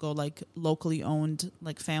try to go like locally owned,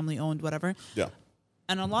 like family owned, whatever. Yeah.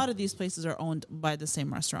 And a lot of these places are owned by the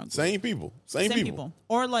same restaurant group. Same people. Same people.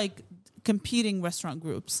 Or like competing restaurant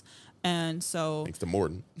groups. And so Thanks to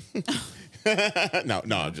Morton.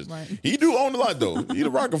 no, just Right. he do own a lot though. He the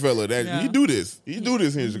Rockefeller. Yeah. He do this. He do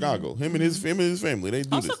this here in Chicago. Him and his family. They do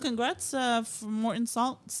also this. congrats for Morton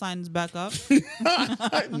Salt signs back up.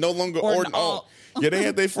 No longer Or Orton. all. Yeah, they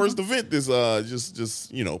had their first event this just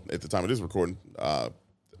at the time of this recording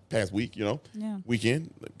past week, Yeah.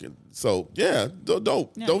 weekend. So yeah,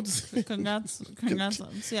 dope. Yeah. Dope. Congrats.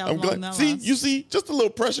 See how I'm long glad. that See, lasts. you see, just a little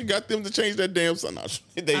pressure got them to change that damn sun.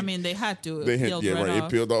 I mean, they had to. they It had peeled yeah, right right. It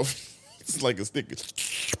off. peeled off. It's like a sticker.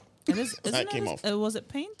 It is, isn't That came off. Was it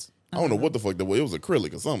paint? I don't know what the fuck that was. It was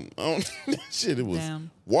acrylic or something. Shit, it was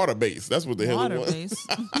Damn. water based. That's what the hell it Water was.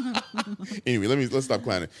 base. Anyway, let's stop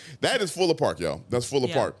clowning. That is Fuller Park, y'all. That's Fuller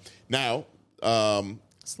Yeah. Park. Now,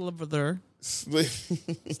 Slither.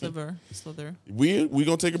 we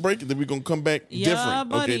gonna take a break and then we're gonna come back Yeah, different.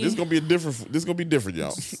 buddy. Okay, this gonna be different,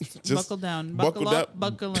 y'all. Just Buckle down. buckle Buckle up. down.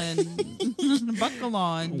 Buckle in. Buckle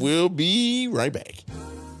on. We'll be right back.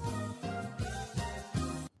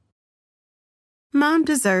 Mom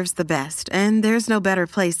deserves the best, and there's no better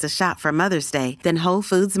place to shop for Mother's Day than Whole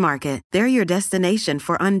Foods Market. They're your destination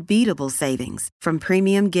for unbeatable savings, from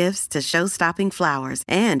premium gifts to show-stopping flowers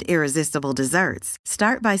and irresistible desserts.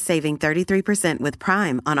 Start by saving 33% with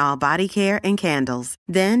Prime on all body care and candles.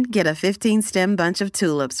 Then get a 15-stem bunch of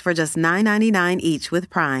tulips for just $9.99 each with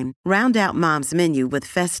Prime. Round out Mom's menu with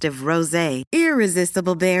festive rosé,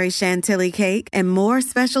 irresistible berry chantilly cake, and more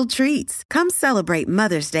special treats. Come celebrate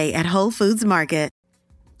Mother's Day at Whole Foods Market.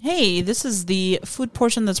 Hey, this is the food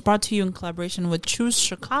portion that's brought to you in collaboration with Choose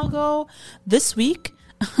Chicago. This week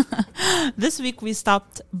we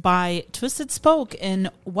stopped by Twisted Spoke in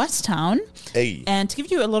Westtown. Hey. And to give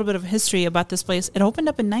you a little bit of history about this place, it opened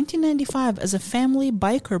up in 1995 as a family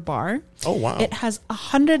biker bar. Oh, wow. It has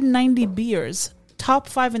 190 beers, top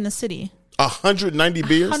 5 in the city. 190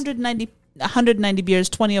 beers. 190 beers,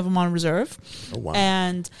 20 of them on reserve. Oh, wow.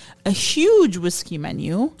 And a huge whiskey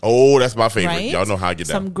menu. Oh, that's my favorite. Right? Y'all know how I get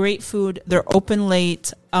Some down. great food. They're open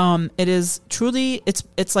late. It is truly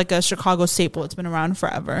it's like a Chicago staple. It's been around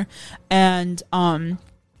forever. And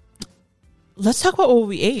let's talk about what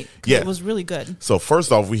we ate. Yeah. It was really good. So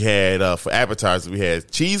first off, we had for appetizers, we had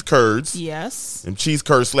cheese curds. Yes. And cheese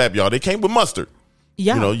curds slap, y'all. They came with mustard.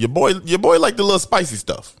 Yeah. You know, your boy liked the little spicy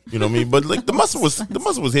stuff. You know what I mean? But like the mustard was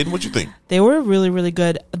hidden. What you think? They were really, really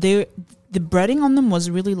good. The breading on them was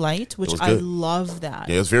really light, which I good. love that.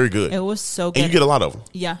 Yeah, it's very good. It was so good. And you get a lot of them.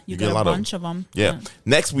 Yeah, you get a bunch of them. Yeah.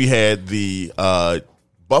 Next, we had the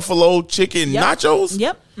buffalo chicken nachos.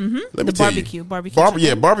 Yep. Mm-hmm. Let me tell you. Barbecue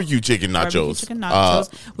chicken. Barbecue chicken nachos. Barbecue chicken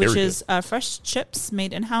nachos, which very is fresh chips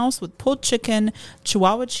made in-house with pulled chicken,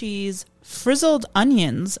 Chihuahua cheese, frizzled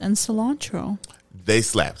onions, and cilantro. They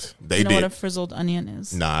slapped. They you know did. What a frizzled onion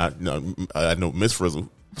is? Nah, no, I know Miss Frizzle.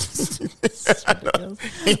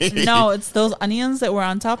 No, it's those onions that were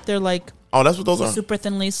on top. They're like that's what those are. Super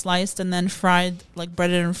thinly sliced and then fried, like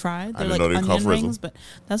breaded and fried. They're I didn't like know they onion called frizzle. rings, but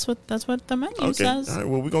that's what the menu Okay, says. all right.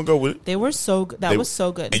 Well, we're gonna go with it. They were so good. That was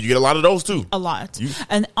so good. And you get a lot of those too. A lot.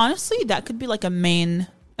 And honestly, that could be like a main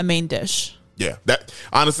dish. Yeah, that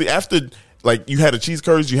honestly after. Like you had a cheese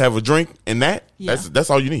curds, you have a drink, and that's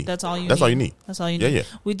all you need. That's all you. That's need. all you need. That's all you need. Yeah.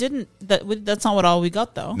 We didn't. That's not what all we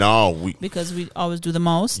got though. No, because we always do the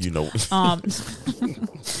most. You know.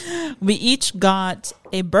 We each got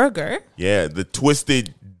a burger. Yeah, the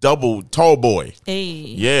twisted double tall boy.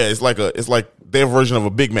 Yeah, it's like their version of a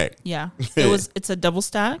Big Mac. Yeah, it's a double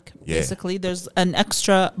stack. Yeah. Basically, there's an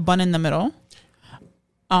extra bun in the middle.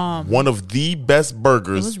 One of the best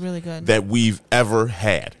burgers it was really good. that we've ever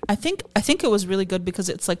had. I think it was really good because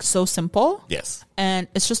it's like so simple. Yes. And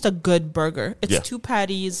it's just a good burger. It's 2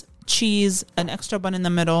 patties, cheese, an extra bun in the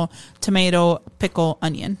middle, tomato, pickle,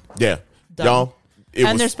 onion. Yeah. Done. Y'all.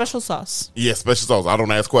 And there's special sauce. Yeah, special sauce. I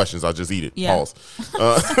don't ask questions. I just eat it. Yeah. Pause.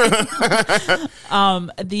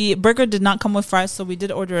 The burger did not come with fries, so we did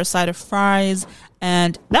order a side of fries.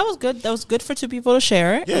 And that was good. That was good for 2 people to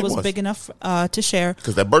share. Yeah, it was big enough to share.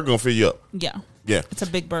 Because that burger gonna fill you up. Yeah. Yeah. It's a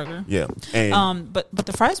big burger. Yeah. And but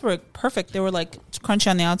the fries were perfect. They were like crunchy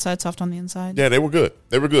on the outside, soft on the inside. yeah, they were good.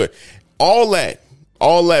 They were good. All that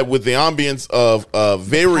with the ambience of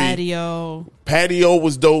very patio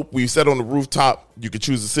was dope. We sat on the rooftop. You could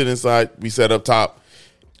choose to sit inside. We sat up top.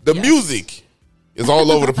 The music is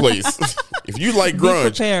all over the place. If you like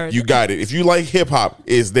grunge, you got it. If you like hip hop,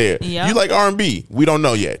 it's there. Yep. You like R&B, we don't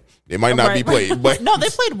know yet. It might not be played. But no, they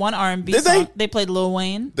played one R&B did song. They played Lil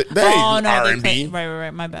Wayne. They R&B.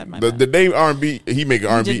 Right. My bad. The name R&B, he make an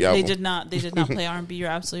R&B album. They did not play R&B. You're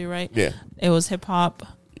absolutely right. Yeah. It was hip hop.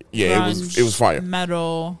 Yeah, grunge, it was fire.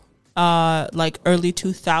 Metal, like early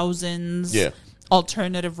 2000s. Yeah.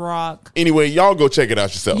 Alternative rock. Anyway, y'all go check it out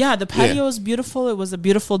yourself. Yeah, the patio is beautiful. It was a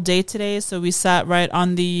beautiful day today, so we sat right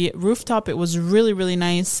on the rooftop. It was really, really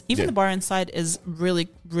nice. Even the bar inside is really,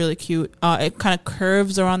 really cute. It kind of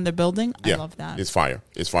curves around the building. I love that. It's fire.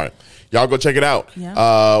 It's fire. Y'all go check it out.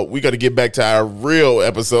 Yeah. We got to get back to our real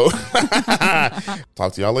episode.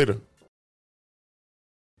 Talk to y'all later.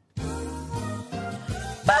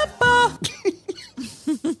 Papa.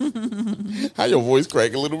 How your voice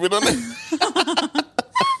crack a little bit on that?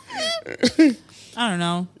 I don't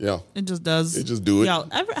know. Yeah. It just does. It just do it.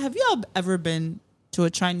 Have y'all ever been to a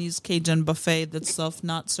Chinese Cajun buffet that's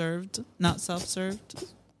not self-served?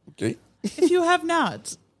 Okay. If you have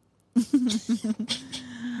not,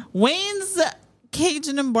 Wayne's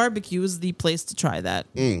Cajun and Barbecue is the place to try that.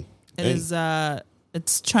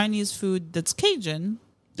 It's Chinese food that's Cajun.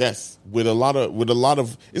 Yes, with a lot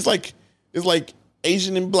of it's like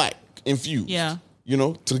Asian and black infused. Yeah. You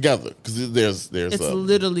know, together because there's it's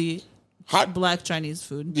literally hot black Chinese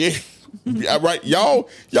food. Yeah. Yeah, right. Y'all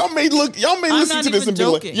may listen to this and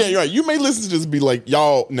joking. be like, yeah, right. You may listen to this and be like,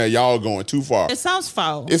 y'all going too far. It sounds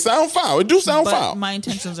foul. It sounds foul. It do sound but foul. My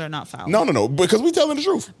intentions are not foul. No, because we telling the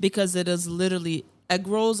truth. Because it is literally egg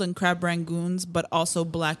rolls and crab rangoons, but also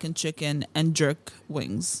blackened chicken and jerk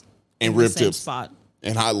wings and in rib the same tips spot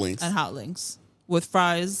and hot links with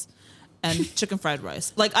fries and chicken fried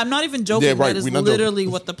rice. Like, I'm not even joking. Yeah, right. That is We're not literally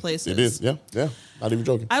joking. what the place is. It is. Yeah. Not even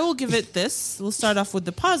joking. I will give it this. We'll start off with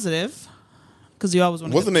the positive because you always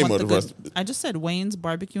want to. What's the name of the rest? I just said Wayne's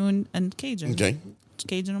Barbecue and Cajun. Okay.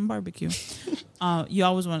 Cajun and barbecue. You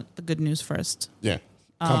always want the good news first. Yeah.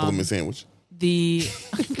 Compliment sandwich. The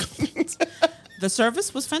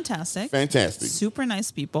service was fantastic. Fantastic. Super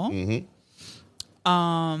nice people.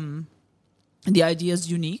 Mm-hmm. The idea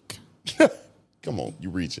is unique. Come on, you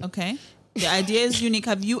reaching. Okay. The idea is unique.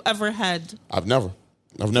 Have you ever had I've never.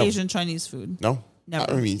 Asian Chinese food? No.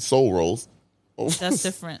 Never. I mean soul rolls. That's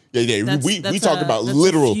different. Yeah. We talk about that's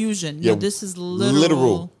literal fusion. Yeah, No, this is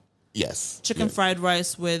literal. Yes. Chicken fried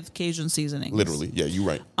rice with Cajun seasonings. Literally. Yeah, you're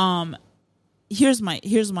right. Here's my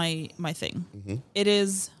thing. Mm-hmm. It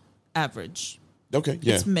is average. Okay,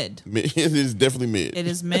 yeah. It's mid. It is definitely mid. It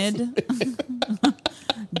is mid.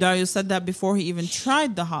 Dario said that before he even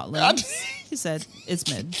tried the hot links. He said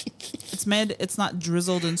it's mid. It's mid. It's not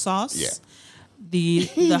drizzled in sauce. Yeah.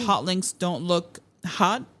 The hot links don't look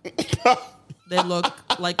hot. They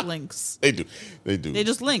look like links. They do. They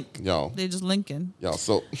just link. Y'all. They just linking. Y'all,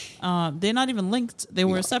 so. They're not even linked. They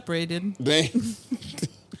were separated. They.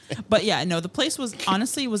 But yeah, no, the place was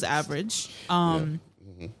honestly was average. Yeah.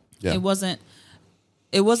 It wasn't.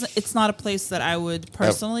 It's not a place that I would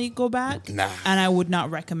personally go back. Nah. And I would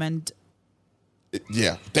not recommend.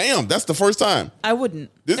 Yeah. Damn, that's the first time. I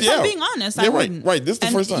wouldn't. If I'm being honest, I wouldn't. Right. This is the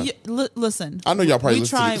first time. Listen. I know y'all probably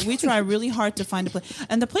we try really hard to find a place,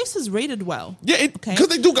 and the place is rated well. Yeah, because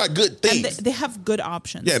they do got good things. And they have good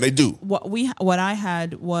options. Yeah, they do. What I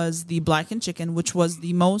had was the blackened chicken, which was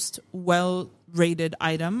the most well rated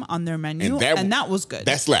item on their menu, and that was good.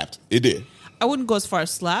 That slapped. It did. I wouldn't go as far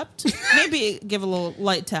as slapped. Maybe give a little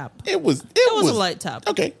light tap. It was a light tap.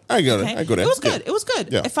 Okay, I go there. Okay? I go there. It was good. It was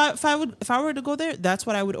good. Yeah. If I were to go there, that's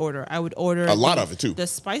what I would order. I would order a lot of it too. The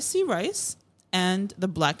spicy rice and the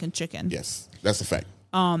blackened chicken. Yes, that's a fact.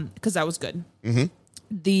 Because that was good. Mm-hmm.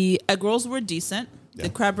 The egg rolls were decent. Yeah.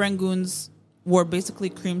 The crab rangoons were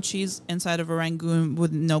basically cream cheese inside of a rangoon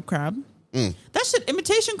with no crab. That shit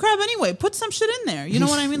imitation crab anyway. Put some shit in there. You know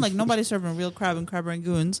what I mean? Like nobody's serving real crab in crab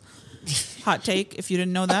rangoons. Hot take. If you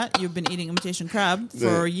didn't know that, you've been eating imitation crab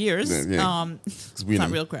for years. Yeah. It's not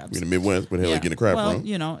real crabs. We in the Midwest, where the hell they getting a crab from?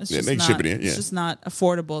 You know, it's they just ship it in. it's just not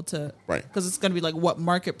affordable to, right? Because it's gonna be like what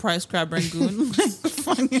market price crab rangoon?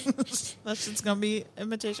 That shit's gonna be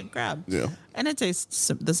imitation crab. Yeah, and it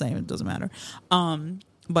tastes the same. It doesn't matter.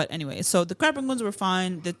 But anyway, so the crab rangoons were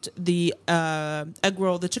fine. The egg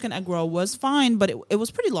roll, the chicken egg roll was fine, but it was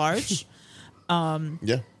pretty large.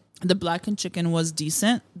 Yeah. The blackened chicken was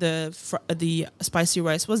decent. The spicy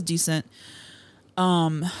rice was decent.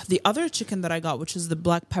 The other chicken that I got, which is the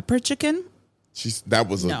black pepper chicken, that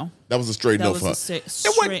was a straight no for her.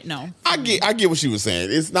 Straight no. I get what she was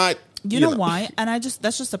saying. It's not. You know why? And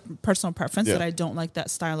that's just a personal preference that I don't like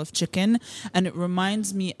that style of chicken, and it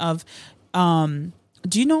reminds me of.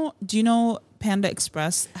 Do you know Panda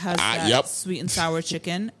Express has that sweet and sour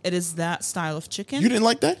chicken? It is that style of chicken. You didn't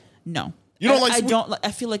like that? No. You don't like? I don't like.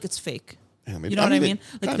 I feel like it's fake. You know what I mean?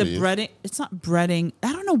 Like the breading. It's not breading.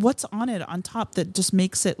 I don't know what's on it on top that just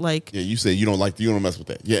makes it like. Yeah, you say you don't mess with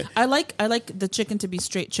that. Yeah. I like the chicken to be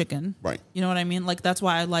straight chicken. Right. You know what I mean? Like that's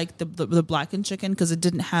why I like the blackened chicken because it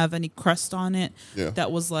didn't have any crust on it. Yeah.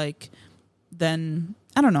 That was like, then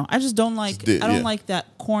I don't know. I just don't like. I don't like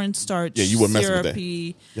that cornstarch. Yeah, you wouldn't mess with that.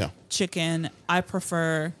 Syrupy chicken. I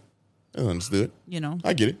prefer. I understood. You know,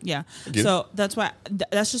 I get it. Yeah. So that's why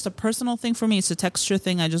that's just a personal thing for me. It's a texture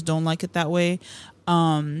thing. I just don't like it that way.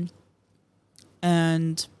 And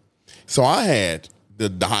so I had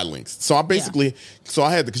the hot links. So I basically,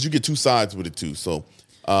 I had because you get two sides with it too. So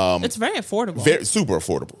it's very affordable. Very super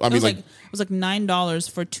affordable. I mean, it was like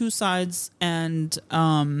 $9 for two sides and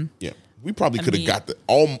yeah. We probably could have got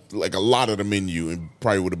a lot of the menu and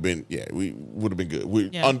probably would have been we would have been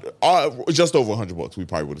good. Just over $100 we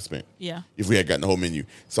probably would have spent. Yeah. If we had gotten the whole menu.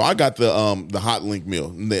 So I got the hot link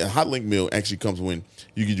meal. And the hot link meal actually comes when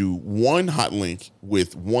you could do one hot link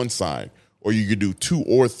with one side, or you could do 2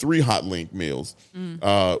 or 3 hot link meals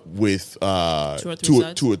with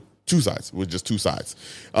 2 sides with just 2 sides.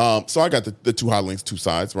 So I got the 2 hot links, 2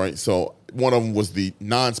 sides, right? So one of them was the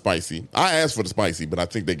non-spicy. I asked for the spicy, but I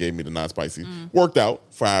think they gave me the non-spicy. Worked out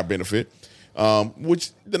for our benefit.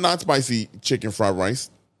 Which the non-spicy chicken fried rice,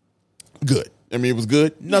 good. I mean, it was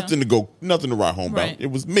good. Nothing to write home about. It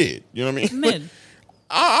was mid. You know what I mean? Mid.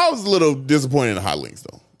 I was a little disappointed in the hot links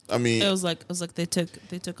though. I mean, it was like they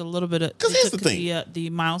took a little bit of because here's the thing: the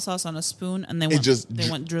mild sauce on a spoon and they went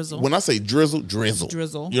drizzle. When I say drizzle. You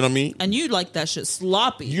know what I mean? And you like that shit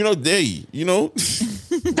sloppy. You know, That's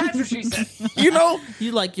what she said. You know,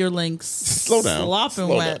 you like your links. Slow down, slopping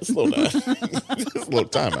wet. Slow down. Just a little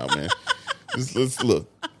time out, man. Let's look.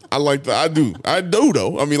 I like I do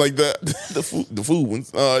though. I mean, like the food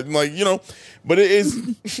ones, like you know, but it is.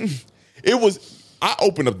 It was. I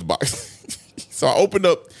opened up the box. So I opened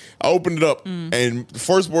it up, and the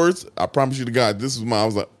first words, I promise you to God, this was I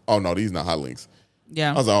was like, oh no, these not hot links.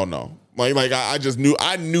 Yeah. I was like, oh no. Like I just knew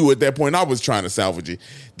at that point I was trying to salvage it.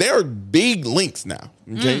 They're big links now.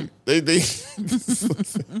 Okay. They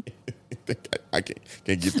I can't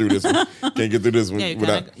get through this one. Can't get through this one.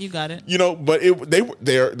 Yeah, you got it. You know, but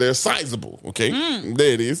they're sizable, okay?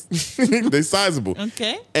 There it is. They're sizable.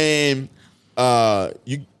 Okay. And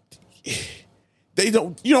They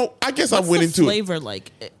don't, I guess What's I went the into flavor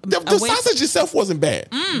like? The sausage itself wasn't bad.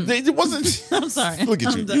 It wasn't. I'm sorry. Look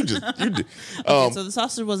at you. You did. Okay, so the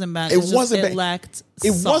sausage wasn't bad. It wasn't bad. It lacked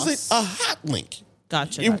It sauce. wasn't a hot link.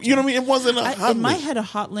 Gotcha. You know what I mean? It wasn't a hot in my link. head, a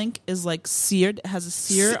hot link is like seared. It has a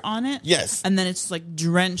sear on it. Yes. And then it's like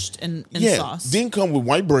drenched in sauce. Didn't come with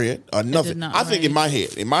white bread or nothing. not, I think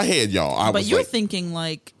right? in my head, y'all, I But was you're like, thinking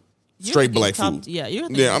like straight black food. Yeah, you're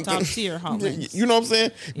thinking top tier hot links. You know what I'm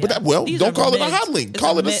saying? Yeah. But These don't are call it a mid. hot link. It's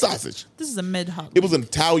Call it a mid- sausage. This is a mid hot link. It was an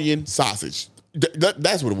Italian sausage.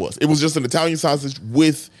 That's what it was. It was just an Italian sausage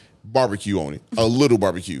with barbecue on it, a little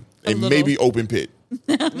barbecue, and little. maybe open pit.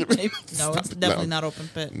 No, it's definitely not open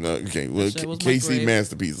pit. No, okay, well, Shit was KC microwave.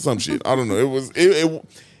 masterpiece, some shit. I don't know. It was it.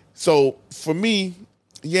 So for me,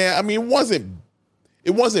 yeah, I mean, it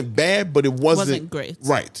wasn't bad, but it wasn't great.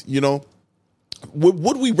 Right,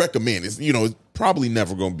 what we recommend is, it's probably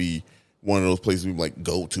never going to be one of those places we like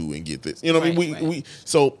go to and get this. You know what I mean? Right.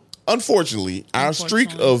 So unfortunately, our streak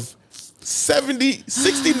of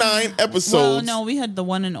 69 episodes. Well, no, we had the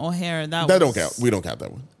one in O'Hare. That don't count. We don't count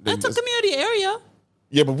that one. That's a community area.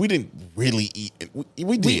 Yeah, but we didn't really eat.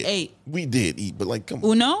 We did. We ate. We did eat, but like, come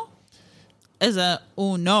on. Uno is a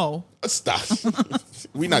Uno. Stop.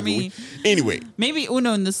 We not me. doing. Anyway, Maybe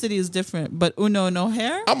Uno in the city is different, but Uno in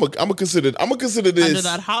O'Hare I'm gonna consider this under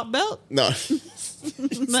that hot belt, No,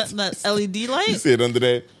 that LED you light. said under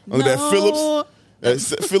that No. Phillips.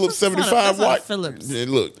 Phillips 75 that's not a watt. Phillips. Yeah,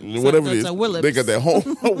 look, whatever it that's is, a Willips. they got that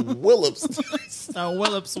home Willips.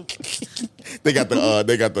 Willips. They got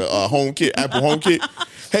the home kit, Apple home kit.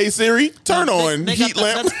 Hey Siri, turn on They got heat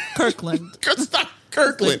lamp. That's Kirkland. Stop,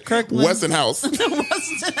 Kirkland. Kirkland. Westinghouse.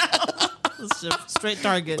 Straight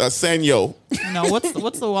Target. Sanyo. No, what's the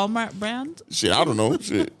Walmart brand? Shit, I don't know.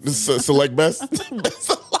 Shit, this is Select Best.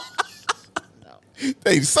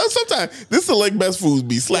 Hey, sometimes this Select Best foods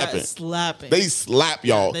be slapping. Yeah, slapping. They slap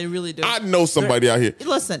y'all. They really do. I know somebody out here.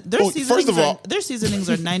 Listen, their seasonings first of all, their seasonings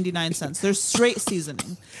are 99 cents. They're straight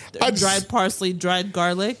seasoning. I just- Dried parsley, dried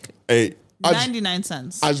garlic, hey, 99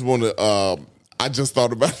 cents. I just want to. I just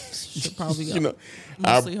thought about. Should probably go. You know,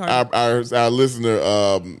 Mostly our listener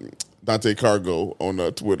Dante Cargo on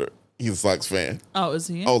Twitter. He's a Sox fan. Oh, is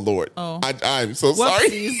he? Oh Lord. Oh. I'm so sorry.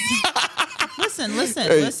 Whoopsies.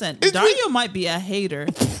 Listen. it's Dario might be a hater,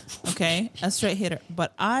 okay, a straight hater,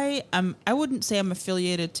 but I wouldn't say I'm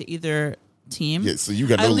affiliated to either team. Yeah, so you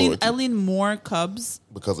got no loyalty. I lean more Cubs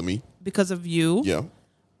Because of me. because of you. Yeah.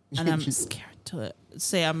 And I'm scared to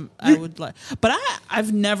say I would like, but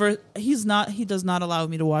I've never. He does not allow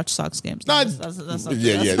me to watch Sox games. No, That's not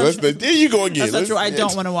yeah. That's not true. There you go again. That's not true. I Let's-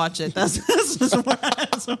 don't want to watch it. That's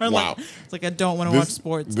more Wow. like, it's like I don't want to watch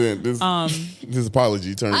sports. This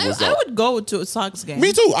apology turns us I out. would go to a Sox game.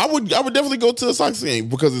 Me too. I would definitely go to a Sox game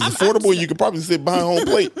because it's affordable. You could probably sit behind home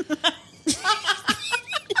plate.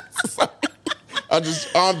 I'm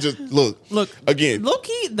just look again. Low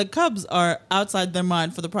key, the Cubs are outside their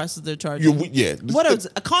mind for the prices they're charging. What is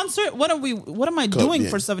a concert? What am I doing yeah.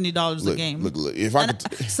 for $70 a game? Look. If I And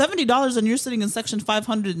could, $70 and you're sitting in section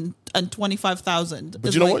 525,000.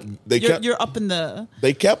 But you know what? You're up in the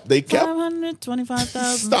they kept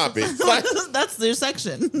 525,000. Stop it. That's their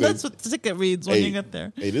section. That's what the ticket reads when you get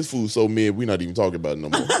there. Hey, this food's so mid, we're not even talking about it no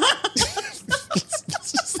more.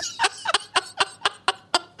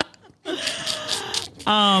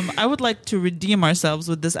 I would like to redeem ourselves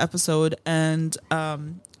with this episode and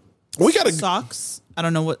We gotta Socks. I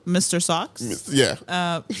don't know what Mr. Socks. Yeah.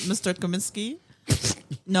 Mr. Kaminsky.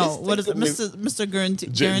 No, what is it? Mr.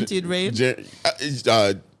 Guaranteed Rate.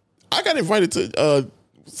 I got invited to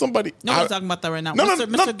somebody. No, we're talking about that right now. No,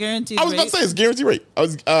 Mr. Guaranteed I was about Rate. to say it's Guaranteed Rate. I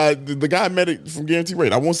was the guy I met it from Guaranteed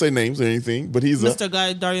Rate. I won't say names or anything, but he's Mr.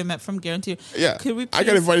 Guy Dario met from Guaranteed. Yeah. Could we I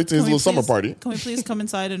got invited to his little summer party. Can we please come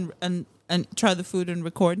inside and try the food and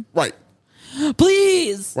record? Right.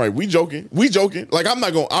 Please. Right. We joking. Like I'm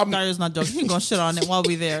not going. Dario's not joking. He's gonna shit on it while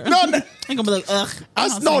we there. No. He's gonna be like, ugh.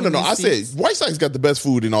 No. I said White Sox got the best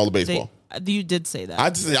food in all of baseball. You did say that.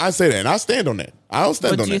 I say that, and I stand on that. I don't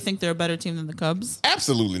stand but on do you that. think they're a better team than the Cubs?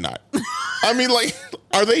 Absolutely not. I mean, like,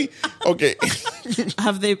 are they okay?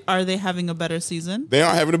 Are they having a better season? They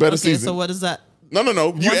are having a better Okay, season. so what is that? No.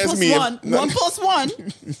 You asked me. One plus one.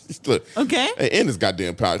 Look. Okay. Hey, end this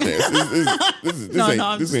goddamn podcast.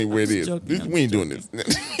 This ain't where it is. joking. We ain't doing this.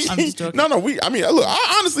 I'm just joking. No. Look.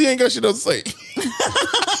 I honestly ain't got shit else to say.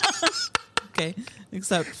 Okay,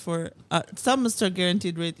 except for some Mr.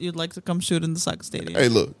 Guaranteed Rate you'd like to come shoot in the Sox Stadium. Hey,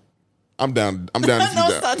 look. I'm down. I'm down if you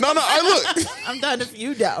down. stop. No. I look. I'm down if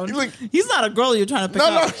you down. Look. He's not a girl you're trying to pick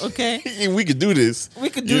up, okay? We could do this. We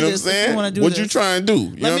could do you know this what I'm if you saying? wanna do what this. you trying to do?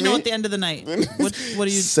 You Let me know what at the end of the night. What do you...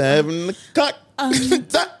 7 o'clock.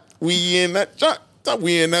 We in that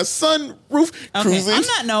sunroof cruising. On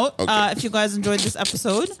that note, if you guys enjoyed this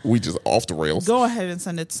episode, we just off the rails. Go ahead and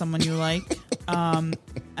send it to someone you like,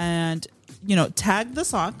 and tag the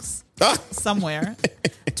socks somewhere.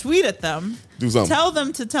 Tweet at them. Do something. Tell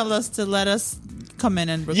them to tell us to let us come in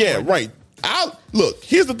and record. Yeah, right. Look.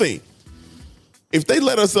 Here's the thing. If they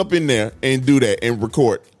let us up in there and do that and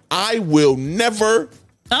record, I will never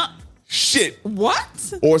shit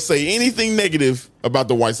or say anything negative about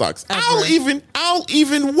the White Sox. Ever. I'll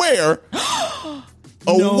even wear a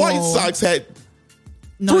White Sox hat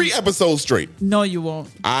 3 episodes straight. No, you won't.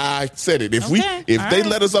 I said it. If All they right.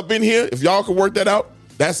 let us up in here, if y'all can work that out,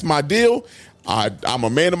 that's my deal. I'm a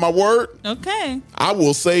man of my word. Okay. I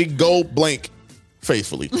will say go blank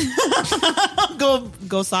faithfully.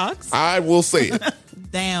 Go Sox. I will say it.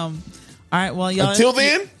 Damn. All right. Well, y'all. Until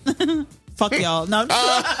then, fuck y'all. No.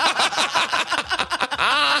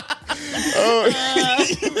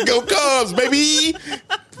 go Cubs, baby.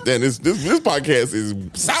 Then this podcast is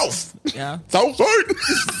South. Yeah. South side.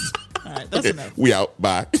 All right. That's enough. We out.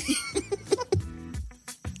 Bye.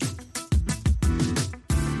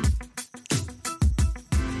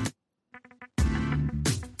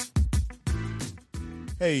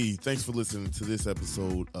 Hey, thanks for listening to this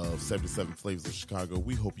episode of 77 Flavors of Chicago.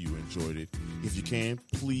 We hope you enjoyed it. If you can,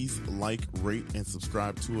 please like, rate, and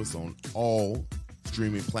subscribe to us on all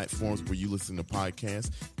streaming platforms where you listen to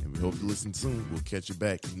podcasts. And we hope to listen soon. We'll catch you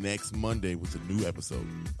back next Monday with a new episode.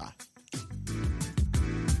 Bye.